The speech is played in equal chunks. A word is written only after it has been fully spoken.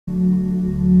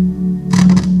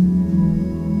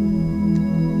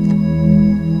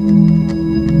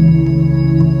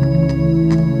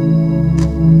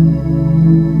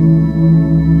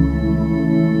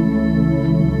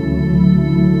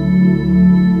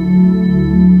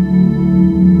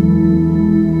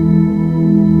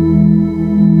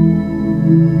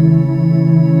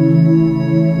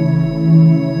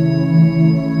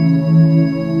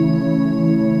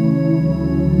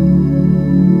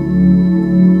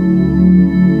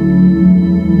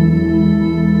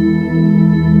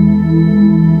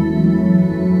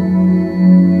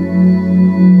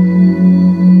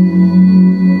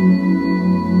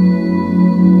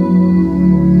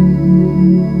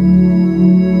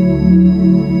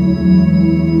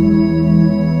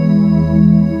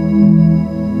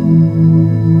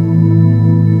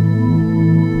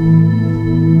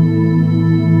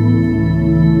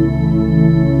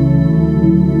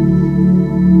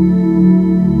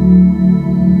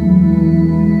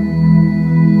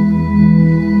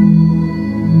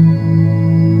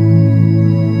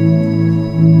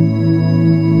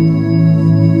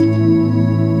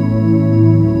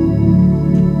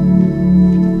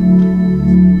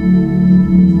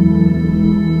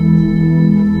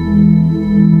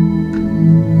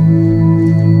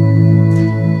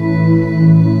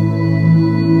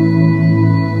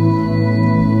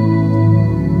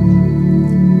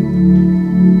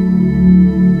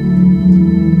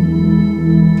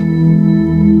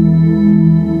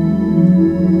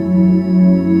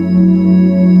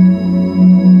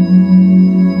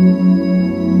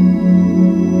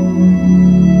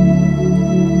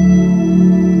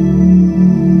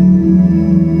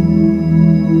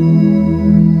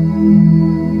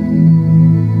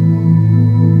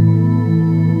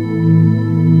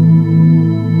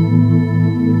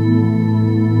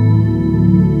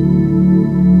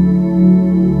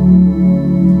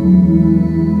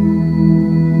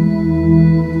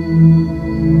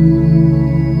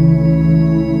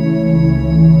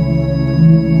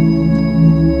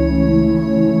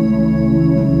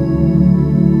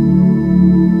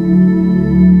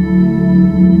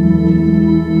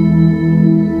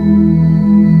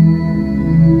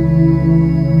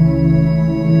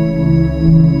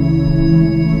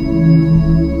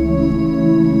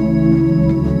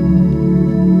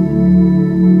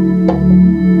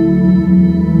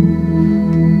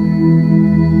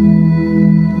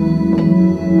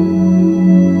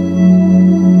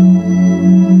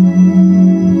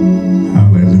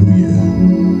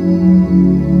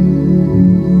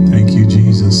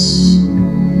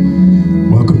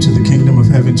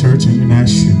Heaven Church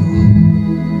International.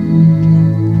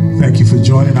 Thank you for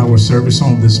joining our service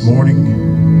on this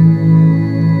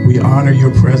morning. We honor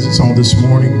your presence on this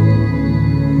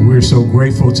morning. We're so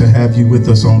grateful to have you with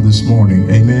us on this morning.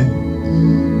 Amen.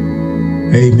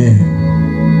 Amen.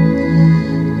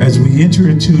 As we enter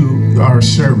into our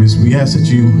service, we ask that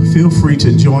you feel free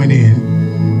to join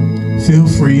in. Feel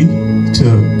free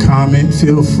to comment.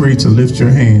 Feel free to lift your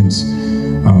hands.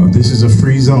 This is a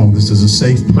free zone. This is a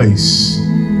safe place.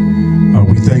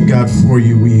 We thank God for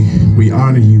you. We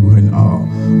honor you, and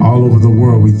all over the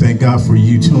world. We thank God for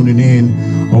you tuning in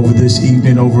over this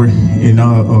evening over in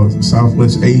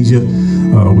Southwest Asia.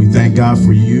 We thank God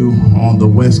for you on the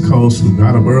West Coast who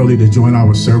got up early to join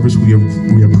our service. We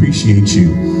appreciate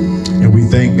you, and we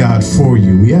thank God for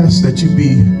you. We ask that you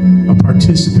be a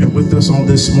participant with us on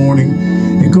this morning,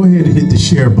 and go ahead and hit the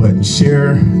share button.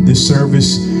 Share this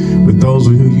service with those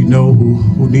who you know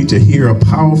who need to hear a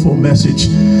powerful message,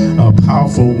 a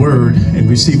powerful word, and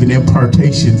receive an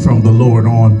impartation from the Lord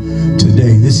on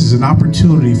today. This is an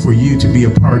opportunity for you to be a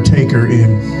partaker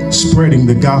in spreading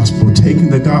the gospel, taking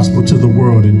the gospel to the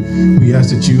world, and we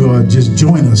ask that you just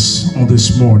join us on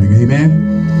this morning. Amen.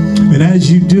 And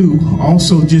as you do,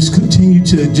 also just continue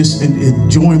to just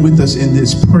join with us in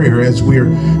this prayer as we're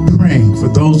praying. For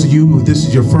those of you who this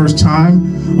is your first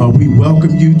time, we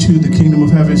welcome you to the Kingdom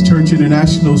of Heaven's Church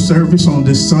International service on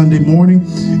this Sunday morning,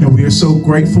 and we are so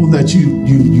grateful that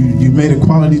you made a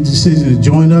quality decision to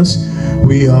join us.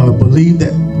 We believe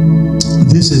that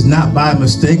this is not by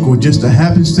mistake or just a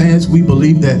happenstance. We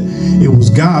believe that it was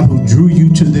God who drew you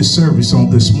to this service on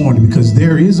this morning, because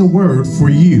there is a word for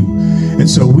you. And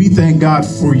so we thank God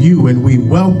for you, and we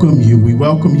welcome you. We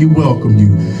welcome you, welcome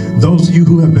you. Those of you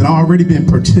who have already been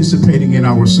participating in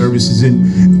our services,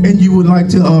 and you would like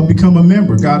to become a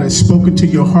member. God has spoken to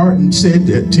your heart and said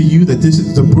to you that this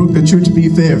is the brook that you're to be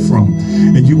fed from,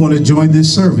 and you want to join this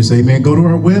service. Amen. Go to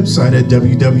our website at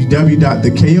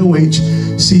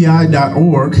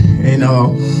www.KOHCI.org and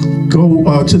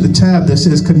go to the tab that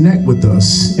says connect with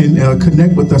us, and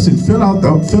connect with us, and fill out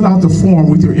the form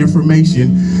with your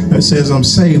information that says I'm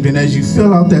saved. And as you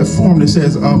fill out that form that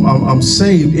says I'm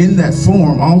saved, in that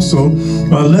form also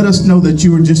let us know that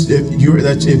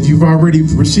if you've already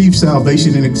received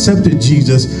salvation and accepted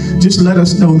Jesus, just let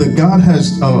us know that God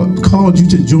has called you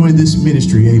to join this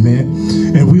ministry. Amen.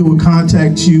 And we will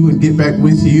contact you and get back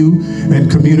with you and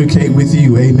communicate with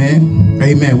you. Amen.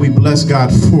 Amen. We bless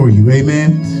God for you.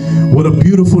 Amen. What a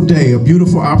beautiful day, a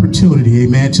beautiful opportunity,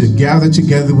 amen, to gather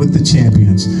together with the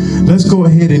champions. Let's go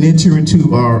ahead and enter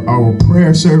into our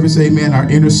prayer service, amen, our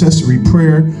intercessory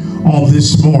prayer on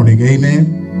this morning, amen.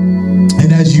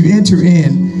 And as you enter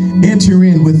in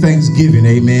with thanksgiving,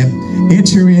 amen.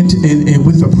 Enter in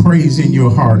with a praise in your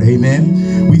heart,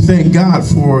 amen. We thank God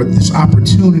for this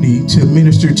opportunity to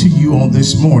minister to you on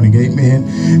this morning, amen.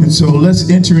 And so let's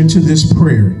enter into this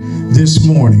prayer this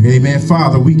morning, amen.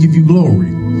 Father, we give you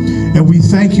glory. And we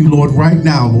thank you, Lord, right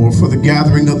now, Lord, for the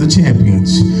gathering of the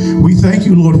champions. We thank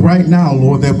you, Lord, right now,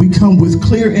 Lord, that we come with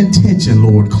clear intention,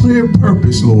 Lord, clear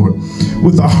purpose, Lord,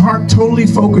 with a heart totally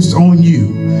focused on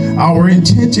you. Our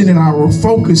intention and our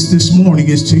focus this morning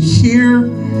is to hear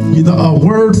a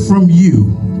word from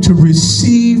you, to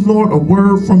receive, Lord, a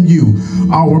word from you.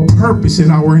 Our purpose and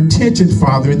our intention,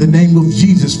 Father, in the name of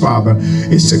Jesus, Father,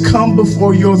 is to come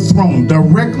before your throne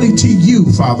directly to you,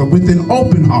 Father, with an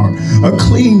open heart, a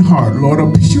clean heart, Lord,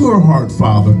 a pure heart,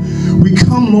 Father. We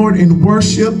come, Lord, in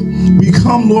worship. We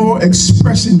come, Lord,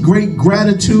 expressing great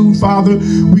gratitude, Father.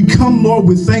 We come, Lord,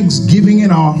 with thanksgiving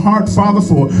in our heart, Father,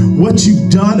 for what you've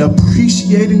done,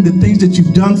 appreciating the things that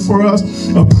you've done for us,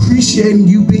 appreciating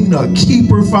you being a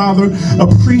keeper, Father,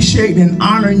 appreciating and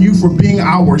honoring you for being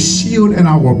our shield and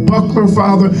our buckler,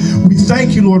 Father. We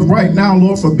thank you, Lord, right now,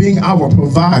 Lord, for being our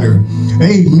provider.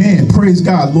 Amen. Praise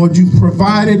God. Lord, you've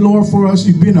provided, Lord, for us.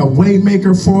 You've been a way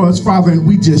maker for us, Father, and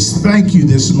we just thank you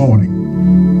this morning.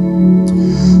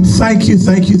 Thank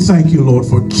you, Lord,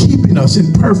 for keeping us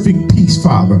in perfect peace,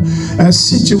 Father. As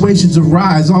situations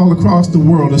arise all across the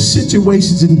world, as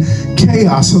situations in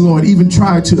chaos, Lord, even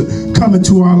try to come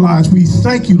into our lives, we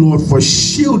thank you, Lord, for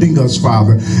shielding us,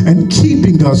 Father, and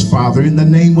keeping us, Father, in the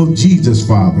name of Jesus,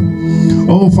 Father.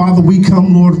 Oh, Father, we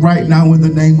come, Lord, right now in the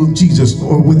name of Jesus,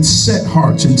 Lord, with set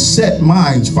hearts and set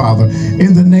minds, Father,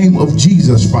 in the name of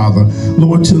Jesus, Father.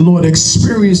 Lord, to, Lord,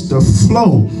 experience the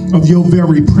flow of your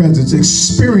very presence.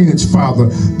 Experience, Father,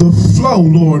 the flow,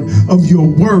 Lord, of your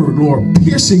word, Lord,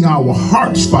 piercing our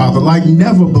hearts, Father, like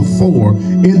never before,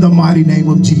 in the mighty name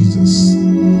of Jesus.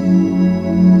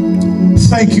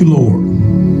 Thank you, Lord.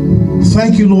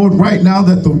 Thank you, Lord, right now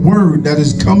that the word that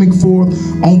is coming forth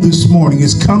on this morning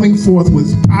is coming forth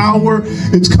with power.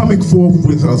 It's coming forth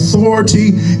with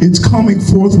authority. It's coming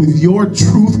forth with your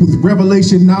truth, with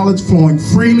revelation knowledge flowing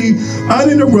freely,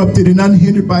 uninterrupted and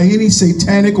unhindered by any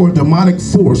satanic or demonic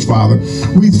force, Father.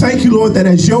 We thank you, Lord, that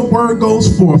as your word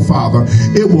goes forth, Father,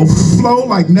 it will flow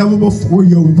like never before.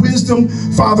 Your wisdom,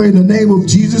 Father, in the name of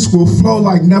Jesus, will flow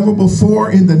like never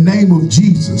before in the name of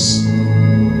Jesus.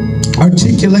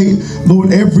 Articulate,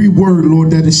 Lord, every word,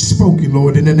 Lord, that is spoken,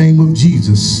 Lord, in the name of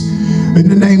Jesus. In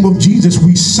the name of Jesus,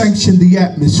 we sanction the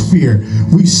atmosphere.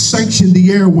 We sanction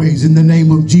the airways in the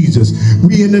name of Jesus.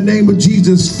 We, in the name of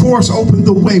Jesus, force open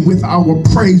the way with our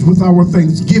praise, with our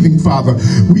thanksgiving, Father.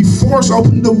 We force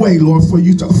open the way, Lord, for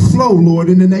you to flow, Lord,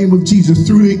 in the name of Jesus,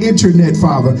 through the internet,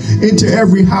 Father, into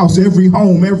every house, every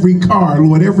home, every car,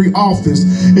 Lord, every office,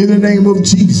 in the name of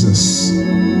Jesus.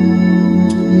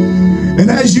 And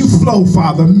as you flow,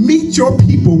 Father, meet your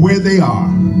people where they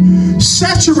are.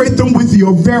 Saturate them with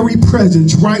your very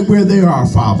presence right where they are,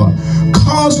 Father.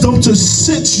 Cause them to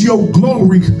sense your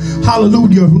glory,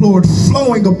 hallelujah, Lord,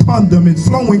 flowing upon them and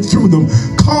flowing through them.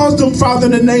 Cause them, Father,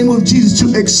 in the name of Jesus,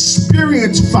 to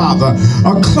experience, Father,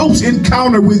 a close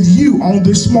encounter with you on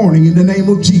this morning in the name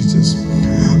of Jesus.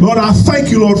 Lord, I thank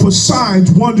you, Lord, for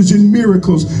signs, wonders, and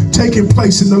miracles taking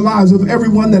place in the lives of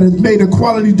everyone that has made a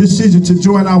quality decision to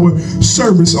join our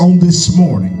service on this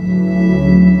morning.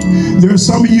 There are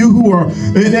some of you who are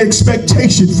in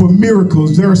expectation for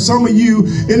miracles. There are some of you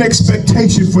in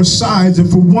expectation for signs and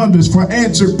for wonders, for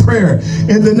answered prayer.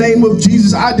 In the name of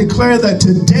Jesus, I declare that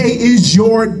today is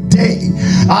your day.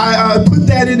 I put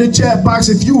that in the chat box.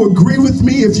 If you agree with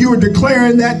me, if you are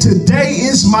declaring that today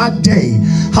is my day,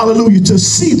 hallelujah, to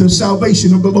see the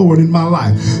salvation of the Lord in my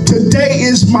life. Today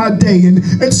is my day.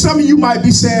 And some of you might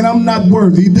be saying, I'm not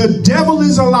worthy. The devil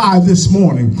is alive this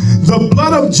morning. The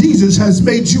blood of Jesus has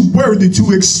made you worthy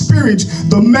to experience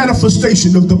the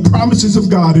manifestation of the promises of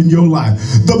God in your life.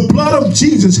 The blood of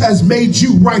Jesus has made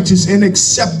you righteous and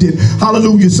accepted.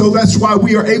 Hallelujah. So that's why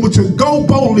we are able to go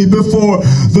boldly before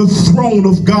the throne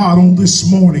of God on this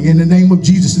morning in the name of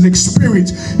Jesus and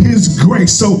experience his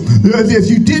grace. So if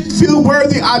you didn't feel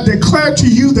worthy, I declare to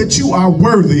you that you are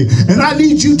worthy. And I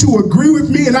need you to agree with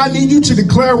me, and I need you to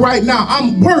declare right now,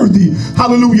 I'm worthy,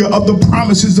 hallelujah, of the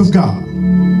promises of God.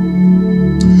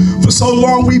 For so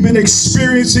long we've been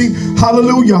experiencing,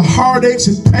 hallelujah, heartaches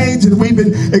and pains, and we've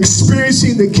been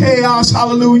experiencing the chaos,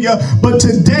 hallelujah. But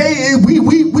today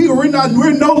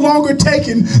we're no longer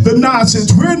taking the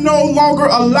nonsense. We're no longer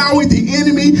allowing the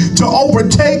enemy to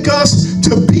overtake us,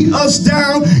 to beat us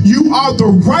down. You are the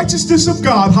righteousness of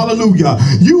God, hallelujah.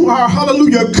 You are,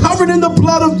 hallelujah, covered in the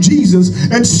blood of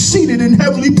Jesus and seated in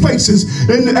heavenly places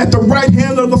at the right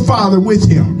hand of the Father with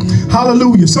him.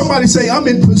 Hallelujah. Somebody say, I'm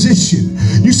in position.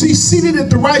 You see, seated at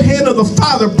the right hand of the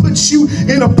Father puts you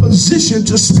in a position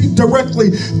to speak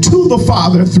directly to the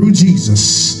Father through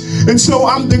Jesus. And so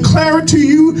I'm declaring to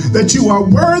you that you are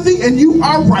worthy and you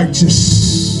are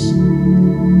righteous.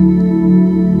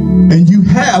 And you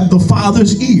have the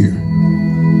Father's ear.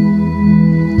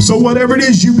 So whatever it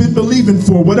is you've been believing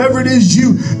for, whatever it is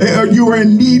you are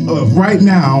in need of right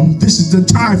now, this is the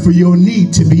time for your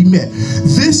need to be met.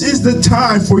 This is the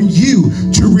time for you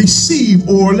to receive,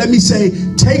 or let me say,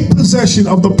 take possession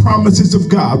of the promises of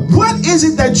God. What is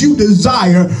it that you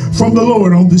desire from the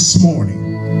Lord on this morning?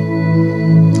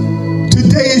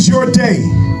 Today is your day.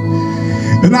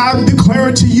 And I'm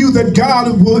declaring to you that God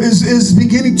is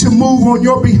beginning to move on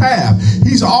your behalf.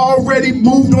 He's already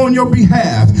moved on your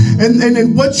behalf.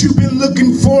 And what you've been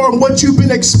looking for and what you've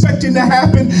been expecting to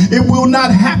happen, it will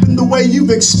not happen the way you've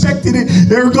expected it.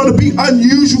 There are going to be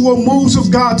unusual moves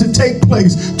of God to take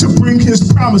place to bring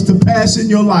his promise to pass in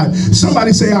your life.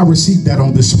 Somebody say, I received that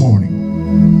on this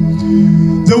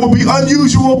morning. There will be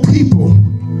unusual people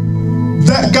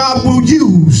that God will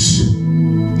use.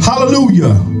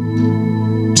 Hallelujah.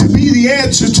 To be the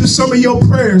answer to some of your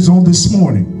prayers on this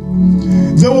morning.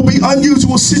 There will be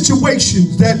unusual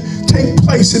situations that take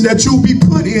place and that you'll be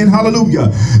put in,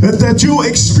 hallelujah. That you'll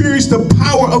experience the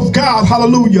power of God,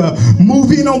 hallelujah,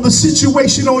 moving on the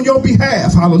situation on your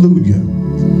behalf, hallelujah.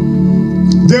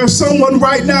 There's someone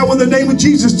right now in the name of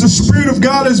Jesus, the Spirit of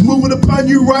God is moving upon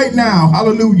you right now,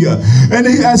 hallelujah. And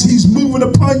as he's moving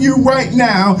upon you right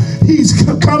now, he's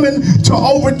coming to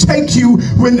overtake you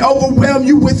and overwhelm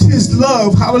you with his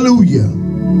love, hallelujah.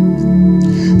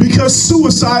 Because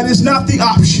suicide is not the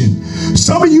option.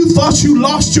 Some of you thought you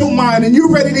lost your mind and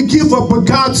you're ready to give up, but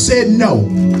God said no.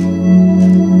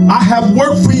 I have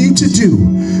work for you to do.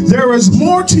 There is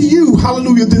more to you,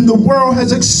 hallelujah, than the world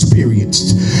has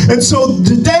experienced. And so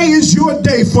today is your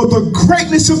day for the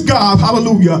greatness of God,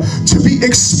 hallelujah, to be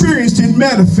experienced and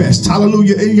manifest,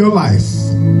 hallelujah, in your life.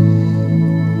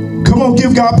 Come on,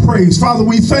 give God praise. Father,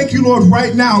 we thank you, Lord,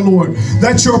 right now, Lord,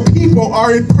 that your people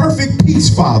are in perfect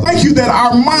peace, Father. Thank you that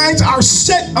our minds are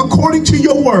set according to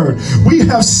your word. We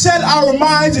have set our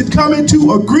minds and come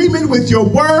into agreement with your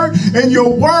word, and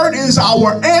your word is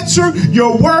our answer.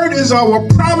 Your word is our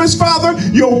promise, Father.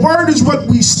 Your word is what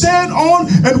we stand on,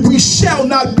 and we shall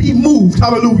not be moved.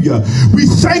 Hallelujah. We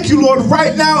thank you, Lord,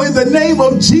 right now in the name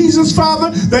of Jesus,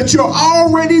 Father, that you're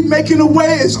already making a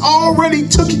way. It's already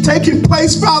taking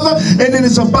place, Father, and it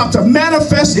is about to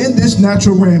manifest in this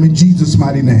natural realm in Jesus'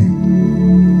 mighty name.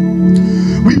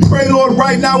 We pray, Lord,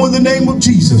 right now in the name of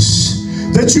Jesus,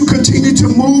 that you continue to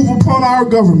move upon our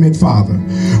government, Father.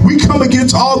 We come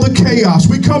against all the chaos.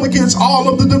 We come against all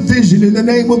of the division in the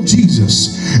name of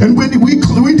Jesus. And we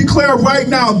declare right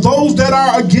now, those that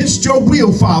are against your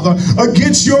will, Father,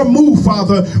 against your move,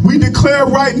 Father, we declare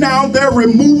right now their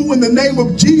removal in the name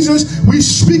of Jesus. We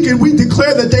speak and we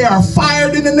declare that they are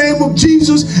fired in the name of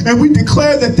Jesus, and we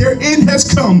declare that their end has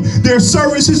come. Their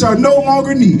services are no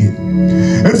longer needed.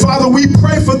 And Father, we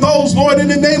pray for those, Lord, in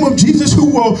the name of Jesus, who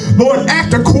will, Lord,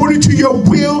 act according to your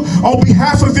will on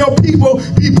behalf of your people,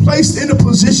 be placed in a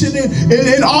position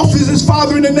in offices,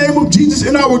 Father, in the name of Jesus,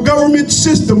 in our government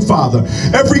system, Father.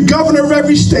 Every governor of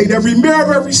every state, every mayor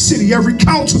of every city, every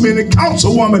councilman and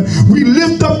councilwoman, we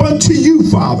lift up unto you,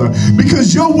 Father,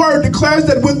 because your word declares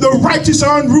that when the righteous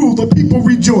are unruled, the people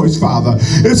rejoice, Father.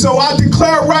 And so I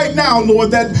declare right now,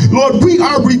 Lord, that, Lord, we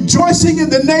are rejoicing in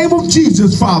the name of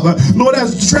Jesus, Father, Lord,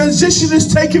 as the transition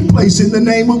is taking place in the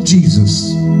name of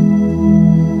Jesus.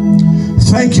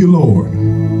 Thank you, Lord.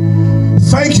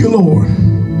 Thank you, Lord.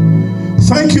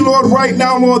 Thank you, Lord, right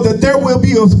now, Lord, that there will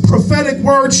be a prophetic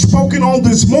word spoken on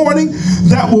this morning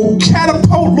that will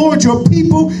catapult, Lord, your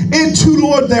people into,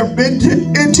 Lord,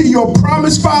 into your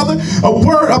promise, Father.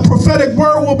 A prophetic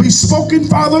word will be spoken,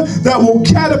 Father, that will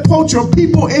catapult your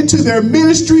people into their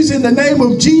ministries in the name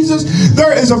of Jesus.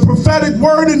 There is a prophetic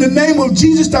word in the name of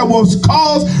Jesus that will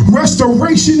cause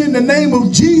restoration in the name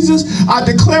of Jesus. I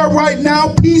declare right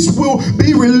now, peace will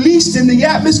be released in the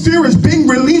atmosphere. Is being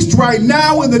released right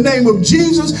now in the name of Jesus.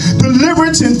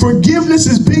 Deliverance and forgiveness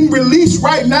is being released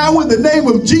right now in the name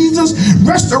of Jesus.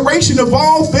 Restoration of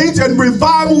all things and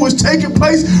revival is taking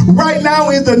place right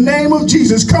now in the name of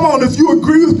Jesus. Come on, if you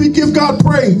agree with me, give God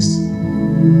praise.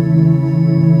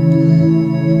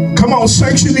 Come on,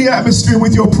 sanction the atmosphere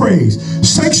with your praise.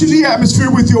 Sanction the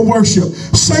atmosphere with your worship.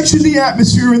 Sanction the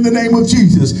atmosphere in the name of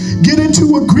Jesus. Get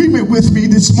into agreement with me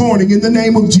this morning in the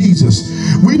name of Jesus.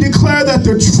 We declare that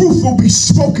the truth will be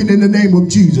spoken in the name of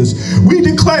Jesus. We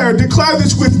declare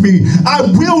this with me. I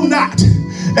will not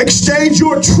exchange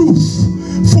your truth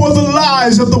for the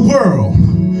lies of the world.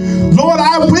 Lord,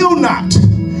 I will not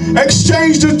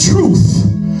exchange the truth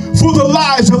for the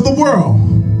lies of the world.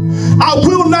 I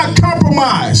will not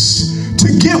compromise to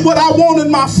get what I want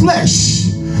in my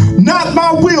flesh. Not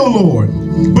my will, Lord,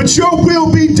 but your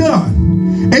will be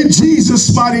done in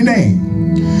Jesus' mighty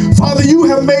name. Father, you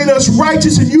have made us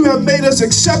righteous and you have made us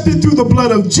accepted through the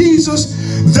blood of Jesus.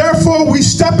 Therefore, we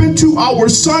step into our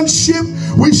sonship.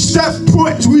 We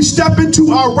step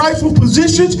into our rightful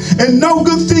positions, and no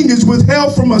good thing is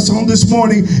withheld from us on this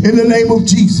morning in the name of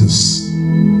Jesus.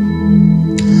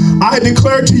 I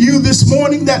declare to you this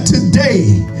morning that today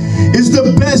is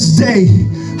the best day.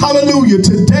 Hallelujah.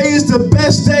 Today is the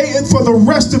best day and for the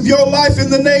rest of your life in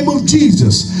the name of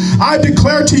Jesus. I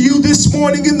declare to you this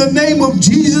morning in the name of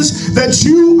Jesus that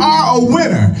you are a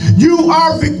winner. You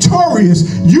are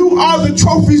victorious. You are the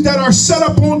trophies that are set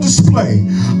up on display.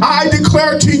 I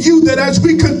declare to you that as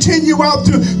we continue out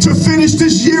to finish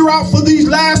this year out for these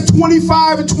last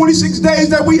 25 and 26 days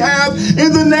that we have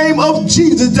in the name of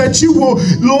Jesus, that you will,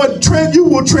 Lord, you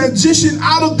will transition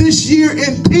out of this year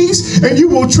in peace, and you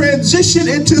will transition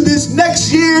into this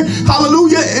next year,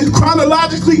 hallelujah, and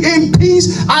chronologically in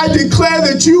peace. I declare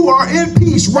that you are in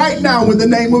peace right now in the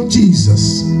name of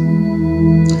Jesus.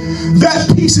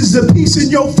 That peace is the peace in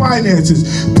your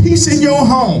finances, peace in your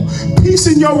home, peace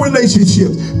in your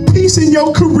relationships, peace in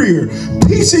your career,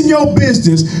 peace in your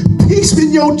business, peace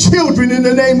in your children in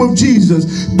the name of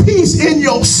Jesus, peace in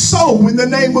your soul in the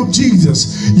name of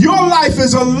Jesus. Your life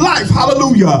is a life,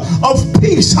 hallelujah, of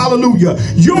peace, hallelujah.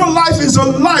 Your life is a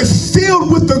life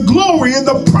filled with the glory and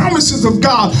the promises of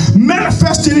God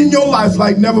manifested in your life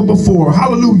like never before,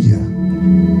 hallelujah.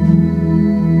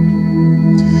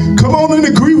 Come on and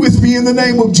agree with me in the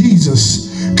name of Jesus.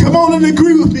 Come on and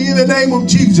agree with me in the name of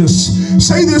Jesus.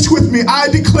 Say this with me. I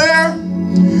declare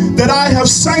that I have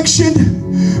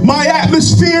sanctioned my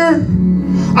atmosphere.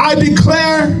 I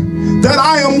declare that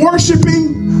I am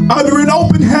worshiping under an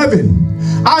open heaven.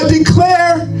 I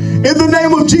declare in the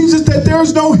name of Jesus that there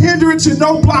is no hindrance and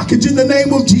no blockage in the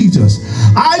name of Jesus.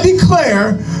 I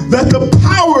declare that the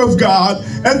power of God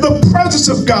and the presence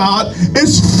of God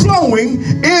is flowing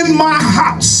in my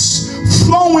house,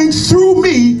 flowing through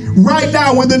me right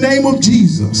now in the name of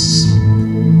Jesus.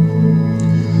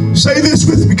 Say this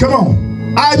with me, come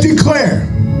on. I declare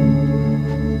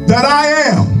that I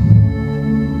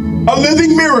am a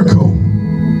living miracle.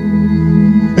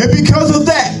 And because of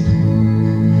that,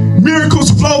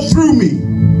 miracles flow through me.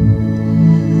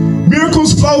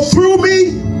 Miracles flow through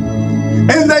me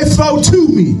and they flow to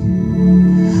me.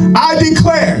 I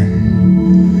declare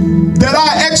that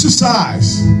I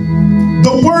exercise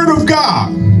the word of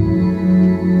God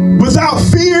without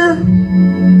fear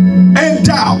and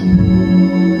doubt.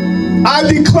 I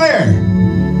declare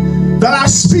that I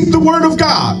speak the word of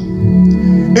God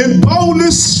in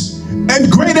boldness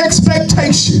and great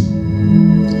expectation.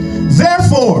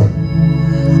 Therefore,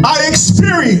 I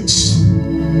experience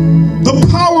the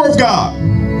power of God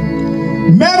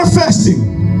manifesting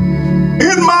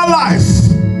in my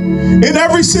life, in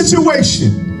every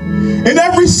situation, in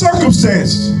every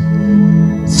circumstance.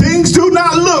 Things do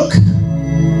not look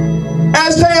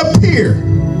as they appear,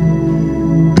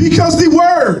 because the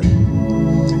word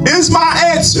is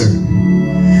my answer,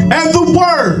 and the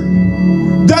word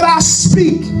that I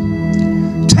speak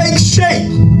takes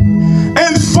shape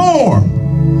and form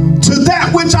to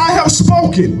that which I have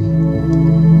spoken,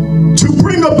 to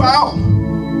bring about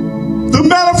the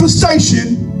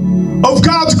manifestation of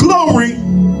God's glory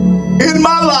in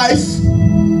my life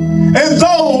and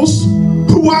those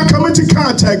who I come into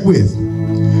contact with.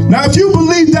 Now, if you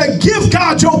believe that, give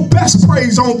God your best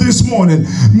praise on this morning.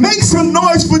 Make some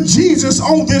noise for Jesus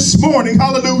on this morning.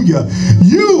 Hallelujah.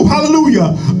 You,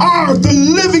 hallelujah, are the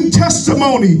living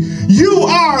testimony. You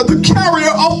are the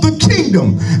carrier of the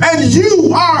kingdom. And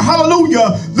you are,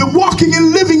 hallelujah, the walking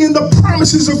and living in the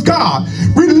promises of God,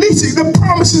 releasing the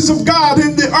promises of God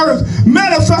in the earth,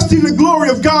 manifesting the glory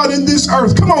of God in this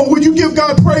earth. Come on, would you give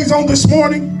God praise on this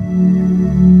morning?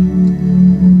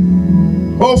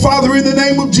 Oh, Father, in the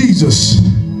name of Jesus,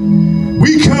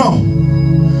 we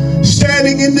come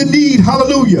standing in the need,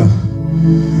 hallelujah.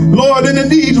 Lord, in the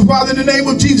need, Father, in the name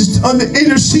of Jesus,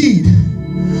 intercede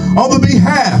on the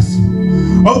behalf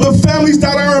of the families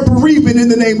that are in bereavement in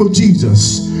the name of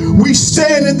Jesus. We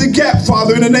stand in the gap,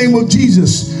 Father, in the name of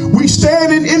Jesus. We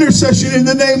stand in intercession in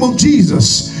the name of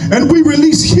Jesus. And we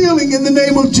release healing in the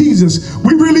name of Jesus.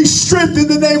 We release strength in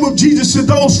the name of Jesus to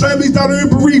those families that are in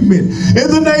bereavement. In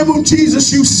the name of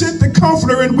Jesus, you sent the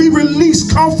comforter, and we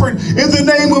release comfort in the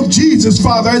name of Jesus,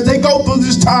 Father, as they go through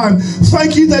this time.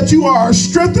 Thank you that you are a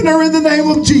strengthener in the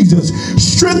name of Jesus.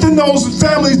 Strengthen those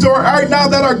families that are right now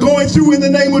that are going through in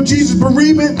the name of Jesus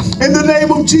bereavement. In the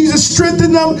name of Jesus,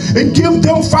 strengthen them and give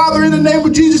them, Father, in the name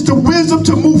of Jesus, the wisdom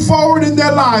to move forward in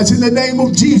their lives. In the name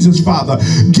of Jesus, Father,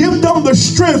 give them the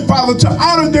strength, Father, to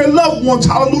honor their loved ones,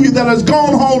 hallelujah, that has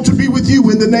gone home to be with you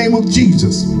in the name of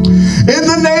Jesus. In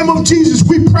the name of Jesus,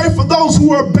 we pray for those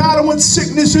who are battling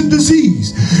sickness and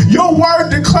disease. Your word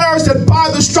declares that by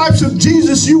the stripes of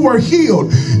Jesus you are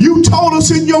healed. You told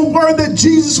us in your word that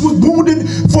Jesus was wounded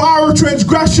for our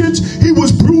transgressions. He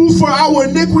was bruised for our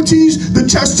iniquities. The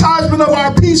chastisement of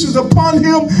our peace is upon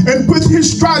him, and with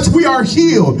his stripes we are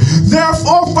healed.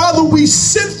 Therefore, Father, we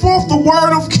send forth the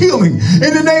word of healing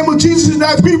in the name of Jesus, and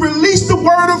as we release the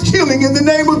word of healing in the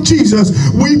name of Jesus,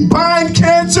 we bind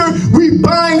cancer, we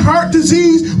bind heart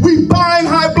disease, we bind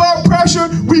high blood pressure,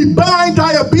 we bind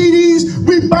diabetes,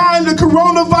 we bind the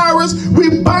coronavirus,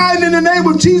 we bind in the name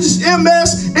of Jesus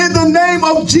MS in the name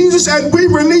of Jesus, and we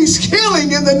release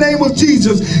healing in the name of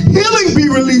Jesus. Healing be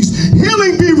released,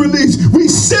 healing be released. We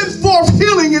send forth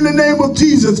healing in the name of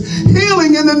Jesus,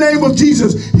 healing in the name of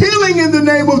Jesus, healing in the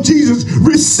name of Jesus.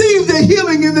 Receive the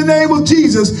healing in the name of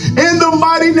Jesus. In the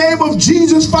mighty name of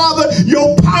Jesus, Father,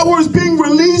 your power is being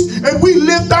released, and we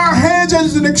lift our hands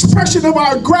as an expression of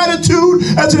our gratitude,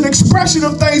 as an expression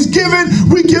of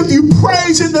thanksgiving. We give you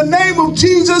praise in the name of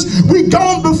Jesus. We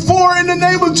go before in the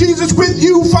name of Jesus with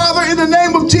you, Father, in the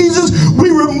name of Jesus. We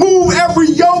remove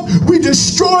every yoke. We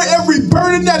destroy every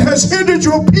burden that has hindered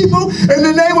your people. In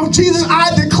the name of Jesus,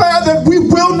 I declare that we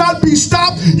will not be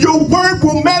stopped. Your word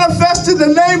will manifest in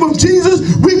the name of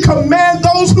Jesus. We command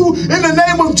those who, in the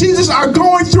name of Jesus, are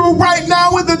going through right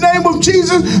now in the name of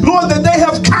Jesus, Lord, that they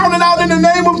have counted out in the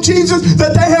name of Jesus,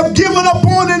 that they have given up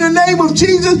born in the name of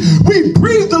Jesus, we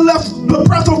breathe the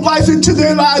breath of life into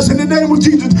their lives in the name of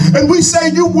Jesus. And we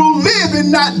say, you will live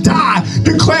and not die.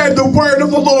 Declare the word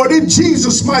of the Lord in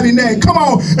Jesus' mighty name. Come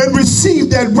on and receive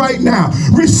that right now.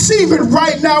 Receive it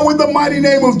right now in the mighty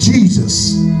name of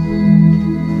Jesus.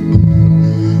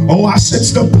 Oh, I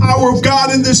sense the power of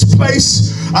God in this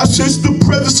place. I sense the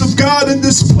presence of God in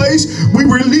this place. We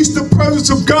release the presence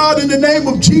of God in the name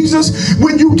of Jesus.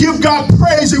 When you give God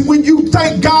praise and when you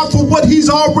thank God for what he's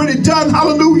already done,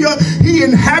 hallelujah, he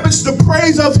inhabits the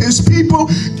praise of his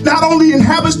people. Not only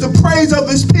inhabits the praise of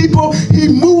his people, he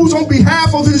moves on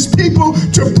behalf of his people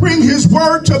to bring his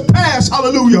word to pass,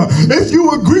 hallelujah. If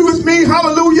you agree with me,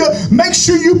 hallelujah, make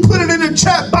sure you put it in the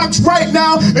chat box right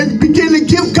now and begin to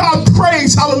give God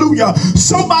praise, hallelujah.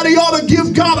 Somebody ought to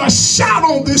give God a shout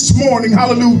on this morning,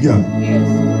 hallelujah.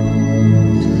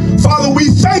 Father, we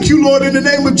thank you, Lord, in the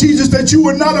name of Jesus, that you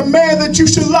are not a man that you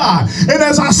should lie. And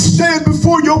as I stand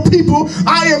before your people,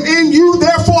 I am in you,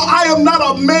 therefore I am not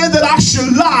a man that I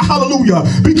should lie, hallelujah.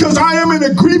 Because I am in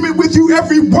agreement with you.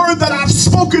 Every word that I've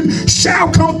spoken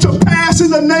shall come to pass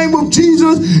in the name of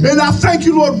Jesus. And I thank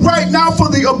you, Lord, right now for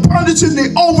the abundance and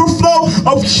the overflow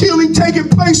of healing taking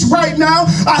place right now.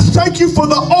 I thank you for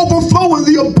the overflow and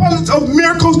the abundance of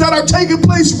miracles that are taking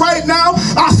place right now.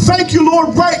 I thank you,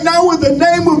 Lord, right now in the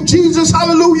name of Jesus,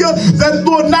 hallelujah, that,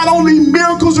 Lord, not only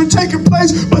miracles are taking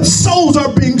place, but souls are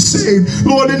being saved.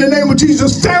 Lord, in the name of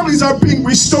Jesus, families are being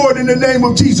restored in the name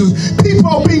of Jesus.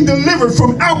 People are being delivered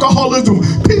from alcoholism.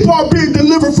 People are being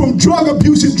delivered from drug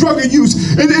abuse and drug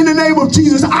use. And in the name of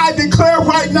Jesus, I declare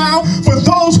right now for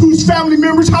those whose family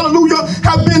members, hallelujah,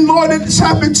 have been, Lord,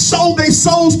 have been sold their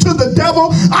souls to the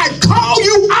devil. I call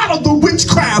you out of the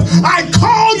witchcraft. I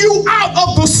call you out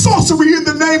of the sorcery in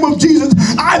the name of Jesus.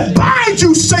 I bind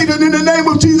you, Satan, in the name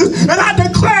of Jesus, and I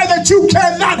declare that you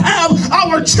cannot have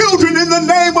our children in the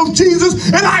name of Jesus,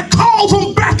 and I call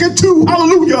them back into,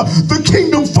 hallelujah, the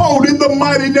kingdom fold in the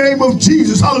mighty name of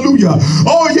Jesus, hallelujah.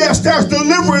 Oh yes, there's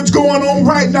deliverance going on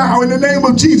right now in the name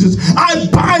of Jesus. I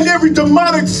bind every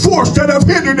demonic force that have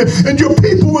hindered and your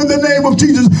people in the name of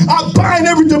Jesus. I bind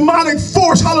every demonic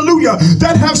force, hallelujah,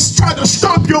 that has tried to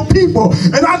stop your people,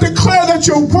 and I declare that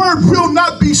your word will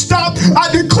not be stopped. I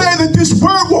declare that this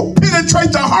word will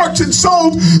penetrate the hearts and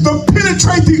souls,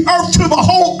 penetrate the earth till the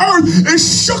whole earth is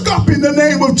shook up in the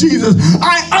name of Jesus.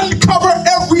 I uncover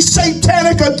every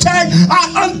satanic attack.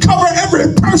 I uncover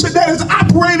every person that is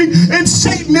operating in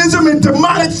Satanism and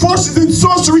demonic forces and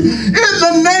sorcery in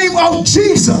the name of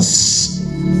Jesus.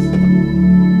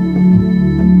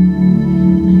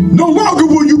 No longer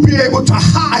will you be able to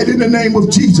hide in the name of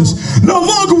Jesus. No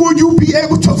longer will you be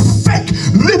able to fake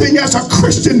living as a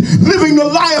Christian, living the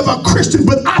lie of a Christian,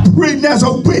 but operating as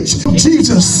a witch.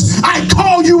 Jesus, I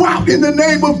call you out in the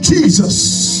name of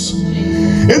Jesus.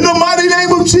 In the mighty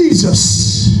name of Jesus.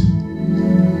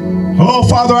 Oh,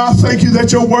 Father, I thank you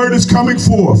that your word is coming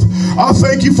forth. I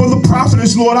thank you for the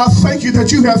prophetess, Lord. I thank you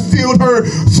that you have filled her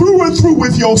through and through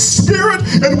with your spirit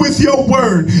and with your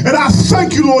word. And I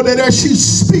thank you, Lord, that as she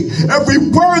speaks, every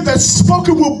word that's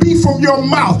spoken will be from your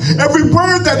mouth. Every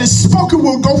word that is spoken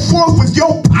will go forth with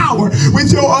your power,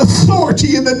 with your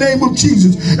authority in the name of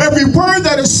Jesus. Every word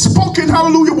that is spoken,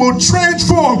 hallelujah, will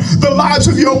transform the lives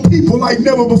of your people like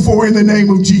never before in the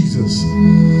name of Jesus.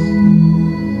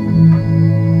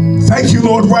 Thank you,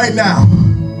 Lord, right now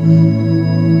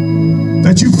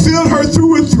that you filled her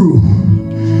through and through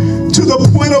to the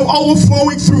point of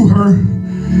overflowing through her.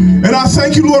 And I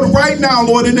thank you, Lord, right now,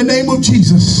 Lord, in the name of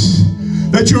Jesus,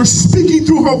 that you're speaking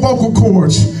through her vocal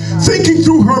cords, thinking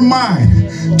through her mind.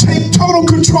 Take total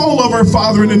control of her,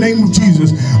 Father, in the name of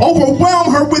Jesus.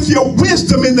 Overwhelm her with your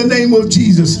wisdom in the name of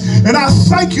Jesus. And I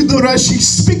thank you that as she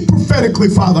speaks prophetically,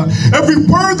 Father, every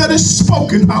word that is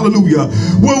spoken, hallelujah,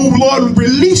 will, Lord,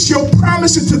 release your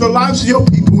promise into the lives of your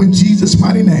people in Jesus'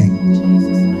 mighty name.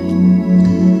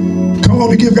 Come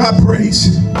on and give God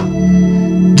praise.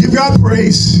 Give God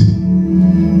praise.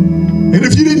 And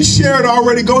if you didn't share it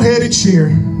already, go ahead and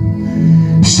share.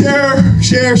 Share,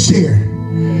 share, share.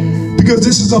 Because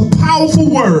this is a powerful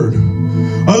word,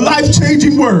 a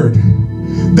life-changing word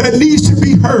that needs to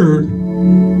be heard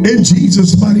in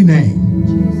Jesus' mighty name.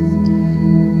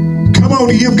 Come on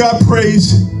and give God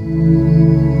praise.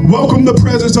 Welcome the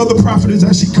presence of the prophetess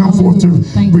as she comes forth to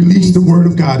release the word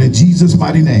of God in Jesus'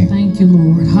 mighty name. Thank you,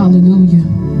 Lord. Hallelujah.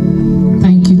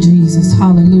 Thank you, Jesus.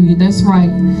 Hallelujah. That's right.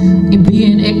 And be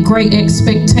in great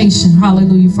expectation,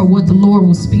 hallelujah, for what the Lord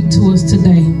will speak to us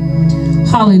today.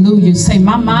 Hallelujah. Say,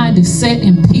 my mind is set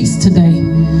in peace today.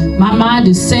 My mind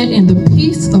is set in the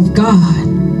peace of God.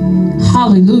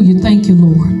 Hallelujah. Thank you,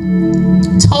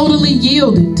 Lord. Totally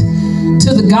yielded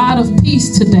to the God of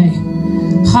peace today.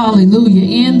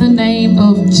 Hallelujah. In the name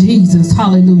of Jesus.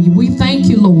 Hallelujah. We thank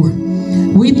you, Lord.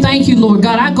 We thank you, Lord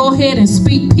God. I go ahead and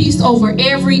speak peace over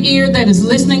every ear that is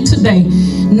listening today.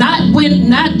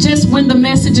 Not just when the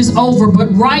message is over,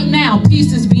 but right now,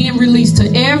 peace is being released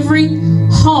to every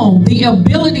home. The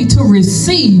ability to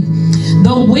receive,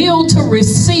 the will to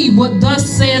receive what thus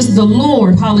says the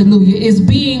Lord, hallelujah, is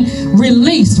being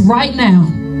released right now.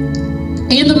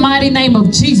 In the mighty name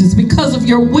of Jesus, because of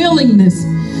your willingness,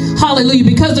 hallelujah,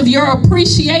 because of your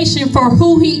appreciation for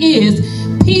who he is,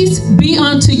 peace be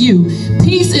unto you.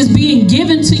 Peace is being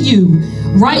given to you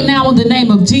right now in the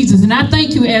name of Jesus. And I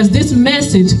thank you as this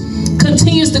message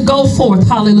continues to go forth.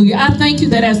 Hallelujah. I thank you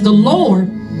that as the Lord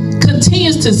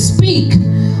continues to speak,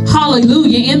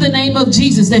 hallelujah, in the name of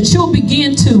Jesus, that you'll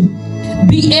begin to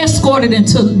be escorted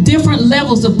into different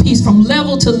levels of peace, from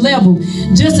level to level.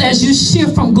 Just as you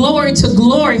shift from glory to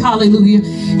glory, hallelujah,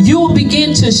 you will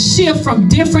begin to shift from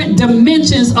different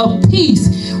dimensions of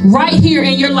peace right here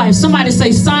in your life. Somebody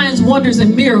say signs, wonders,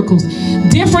 and miracles.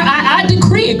 Different, I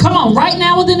decree it. Come on, right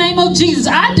now in the name of Jesus,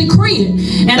 I decree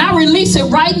it and I release it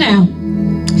right now.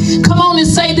 Come on and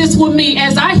say this with me.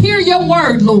 As I hear your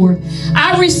word, Lord,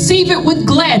 I receive it with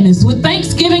gladness, with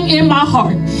thanksgiving in my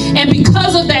heart. And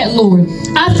because of that, Lord,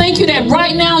 I thank you that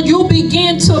right now you'll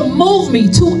begin to move me,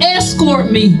 to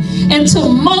escort me into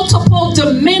multiple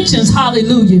dimensions,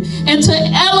 hallelujah, into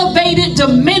elevated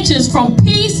dimensions from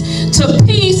peace to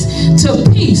peace to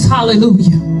peace,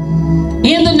 hallelujah.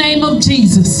 In the name of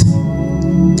Jesus,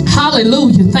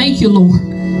 hallelujah. Thank you, Lord.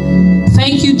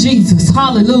 Thank you, Jesus,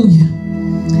 hallelujah.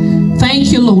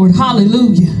 Thank you, Lord.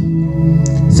 Hallelujah.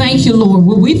 Thank you, Lord.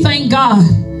 Well, we thank God,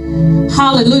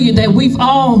 hallelujah, that we've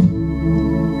all,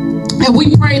 and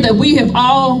we pray that we have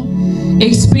all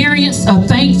experienced a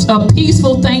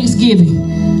peaceful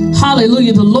Thanksgiving.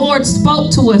 Hallelujah. The Lord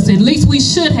spoke to us, at least we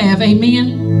should have,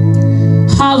 amen.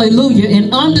 Hallelujah.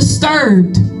 An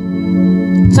undisturbed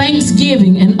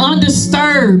Thanksgiving, an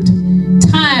undisturbed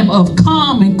time of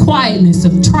calm and quietness,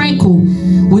 of tranquil,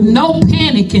 with no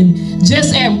panic, and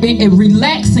just at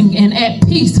relaxing and at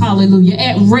peace, hallelujah,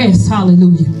 at rest,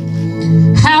 hallelujah.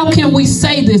 How can we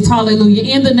say this, hallelujah,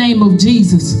 in the name of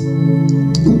Jesus?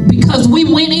 Because we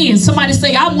went in. Somebody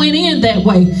say, I went in that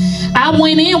way. I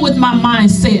went in with my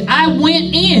mindset. I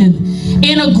went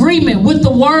in agreement with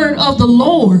the word of the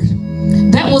Lord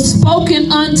that was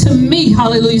spoken unto me,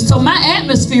 hallelujah. So my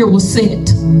atmosphere was set.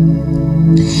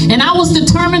 And I was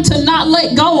determined to not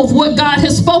let go of what God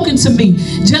has spoken to me.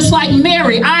 Just like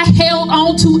Mary, I held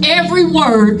on to every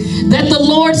word that the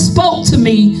Lord spoke to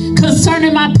me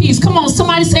concerning my peace. Come on,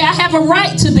 somebody say, I have a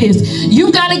right to this.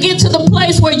 You got to get to the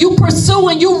place where you pursue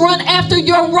and you run after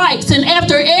your rights and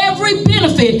after every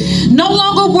benefit. No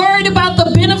longer worried about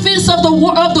the benefits of the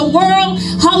world.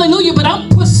 Hallelujah. But I'm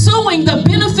pursuing the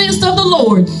benefits of the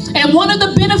Lord. And one of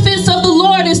the benefits of the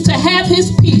Lord is to have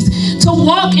his peace, to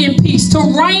walk in peace, to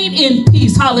reign in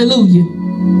peace. Hallelujah.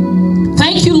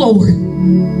 Thank you, Lord.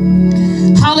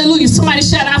 Hallelujah. Somebody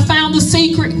shout, I found the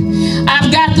secret.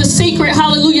 I've got the secret.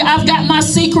 Hallelujah. I've got my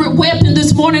secret weapon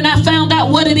this morning. I found out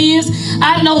what it is.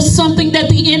 I know something that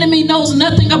the enemy knows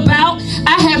nothing about.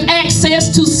 I have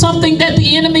access to something that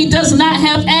the enemy does not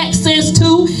have access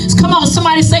to. Come on,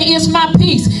 somebody say, it's my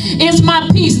peace. It's my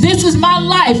peace. This is my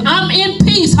life. I'm in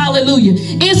peace. Hallelujah.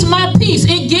 It's my peace.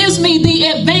 It gives me the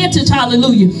advantage.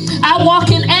 Hallelujah. I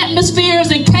walk in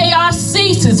atmospheres and chaos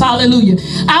ceases. Hallelujah.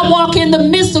 I walk in the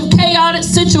midst of chaotic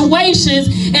situations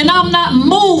and I'm not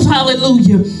moved.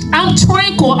 Hallelujah. I'm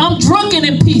tranquil. I'm drunken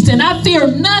in peace and I fear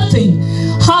nothing.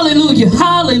 Hallelujah.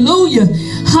 Hallelujah.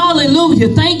 Hallelujah.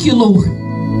 Thank you, Lord.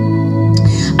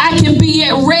 I can be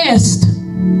at rest.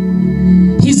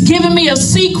 He's given me a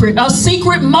secret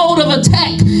mode of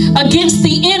attack against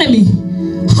the enemy.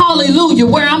 Hallelujah.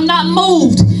 Where I'm not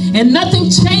moved and nothing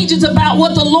changes about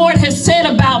what the Lord has said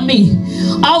about me.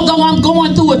 Although I'm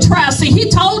going through a trial. See, he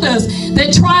told us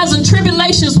that trials and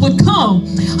tribulations would come.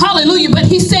 Hallelujah. But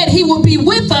he said he would be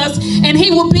with us and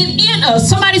he will be in us.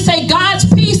 Somebody say,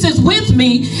 God's peace is with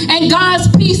me and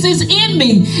God's peace is in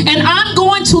me. And I'm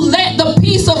going to let the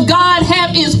peace of God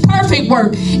have its perfect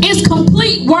work, its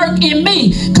complete work in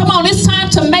me. Come on, it's time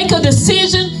to make a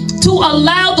decision to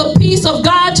allow the peace of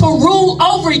God to rule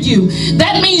over you.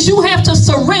 That means you have to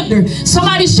surrender.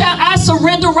 Somebody shout, I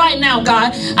surrender right now,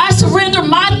 God. I surrender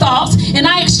my thoughts and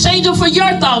I exchange them for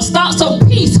your thoughts. Thoughts of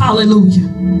peace. Hallelujah.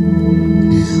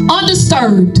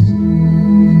 Undisturbed.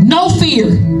 No fear.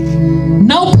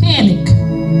 No panic.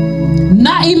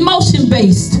 Not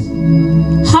emotion-based.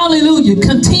 Hallelujah.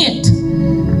 Content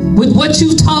with what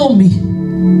you've told me.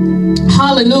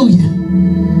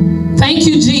 Hallelujah. Thank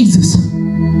you, Jesus.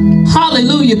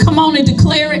 Hallelujah. Come on and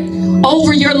declare it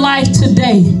over your life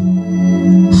today.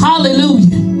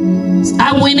 Hallelujah.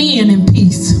 I went in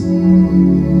peace.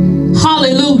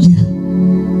 Hallelujah.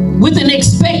 With an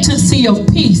expectancy of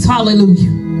peace. Hallelujah.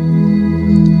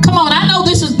 Come on, I know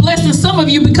this is blessing some of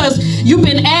you because you've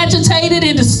been agitated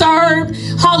and disturbed.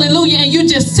 Hallelujah. And you're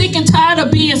just sick and tired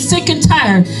of being sick and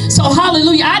tired. So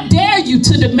hallelujah, I dare you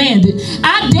to demand it.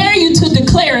 I dare you to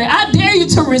declare it. I dare you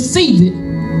to receive it.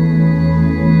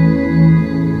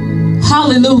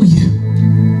 Hallelujah.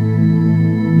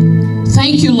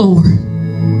 Thank you, Lord.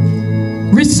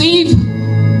 Receive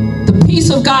the peace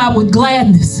of God with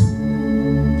gladness.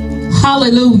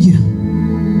 Hallelujah.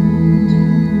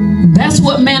 That's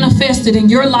what manifested in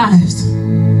your lives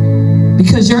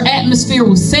because your atmosphere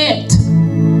was set.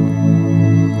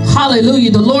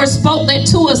 Hallelujah. The Lord spoke that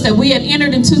to us, that we had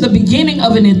entered into the beginning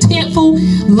of an intentful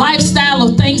lifestyle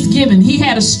of thanksgiving. He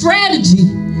had a strategy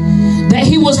that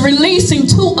he was releasing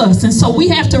to us. And so we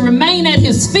have to remain at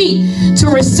his feet to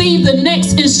receive the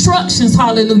next instructions.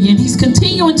 Hallelujah. And he's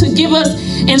continuing to give us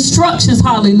instructions.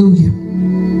 Hallelujah.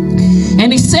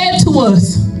 And he said to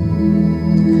us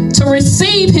to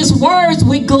receive his words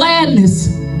with gladness.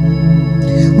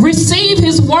 Receive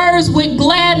his words with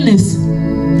gladness,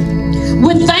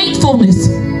 with thankfulness,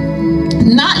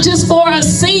 not just for a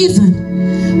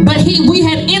season, but we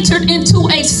had entered into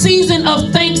a season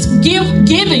of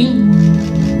thanksgiving.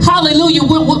 Hallelujah,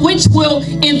 which will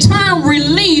in turn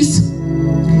release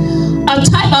a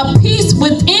type of peace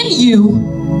within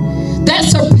you that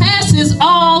surpasses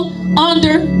all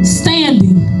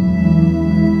understanding.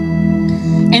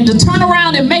 And to turn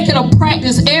around and make it a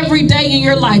practice every day in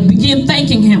your life. Begin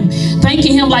thanking him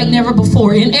like never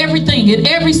before, in everything, in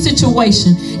every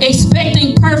situation,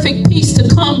 expecting perfect peace to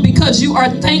come because you are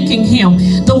thanking him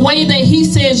the way that he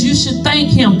says you should thank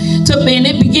him.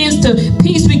 And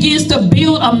peace begins to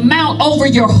build a mount over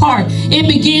your heart. It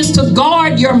begins to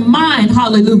guard your mind,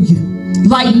 hallelujah,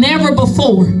 like never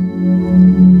before.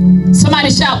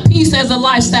 Somebody shout, peace as a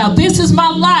lifestyle. This is my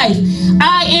life.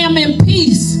 I am in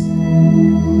peace.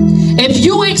 If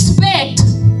you expect,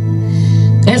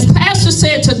 as Pastor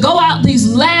said, to go out these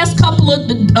last couple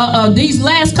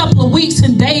of weeks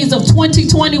and days of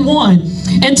 2021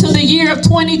 into the year of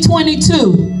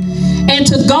 2022, and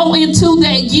to go into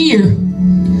that year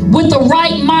with the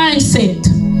right mindset,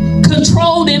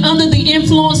 controlled and under the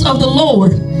influence of the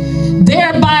Lord,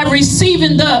 thereby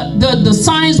receiving the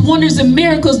signs, wonders, and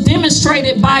miracles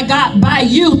demonstrated by God, by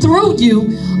you, through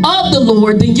you, of the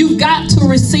Lord, then you've got to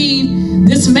receive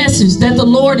this message that the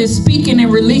Lord is speaking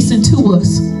and releasing to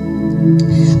us.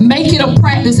 Make it a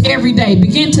practice every day.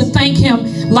 Begin to thank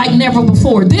him like never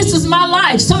before. This is my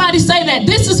life. Somebody say that.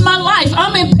 This is my life.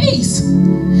 I'm in peace.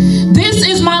 This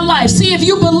is my life. See, if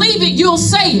you believe it, you'll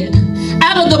say it.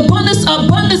 Out of the abundance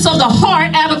of the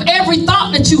heart, out of every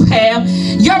thought that you have,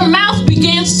 your mouth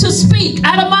begins to speak.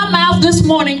 Out of my mouth this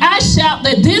morning, I shout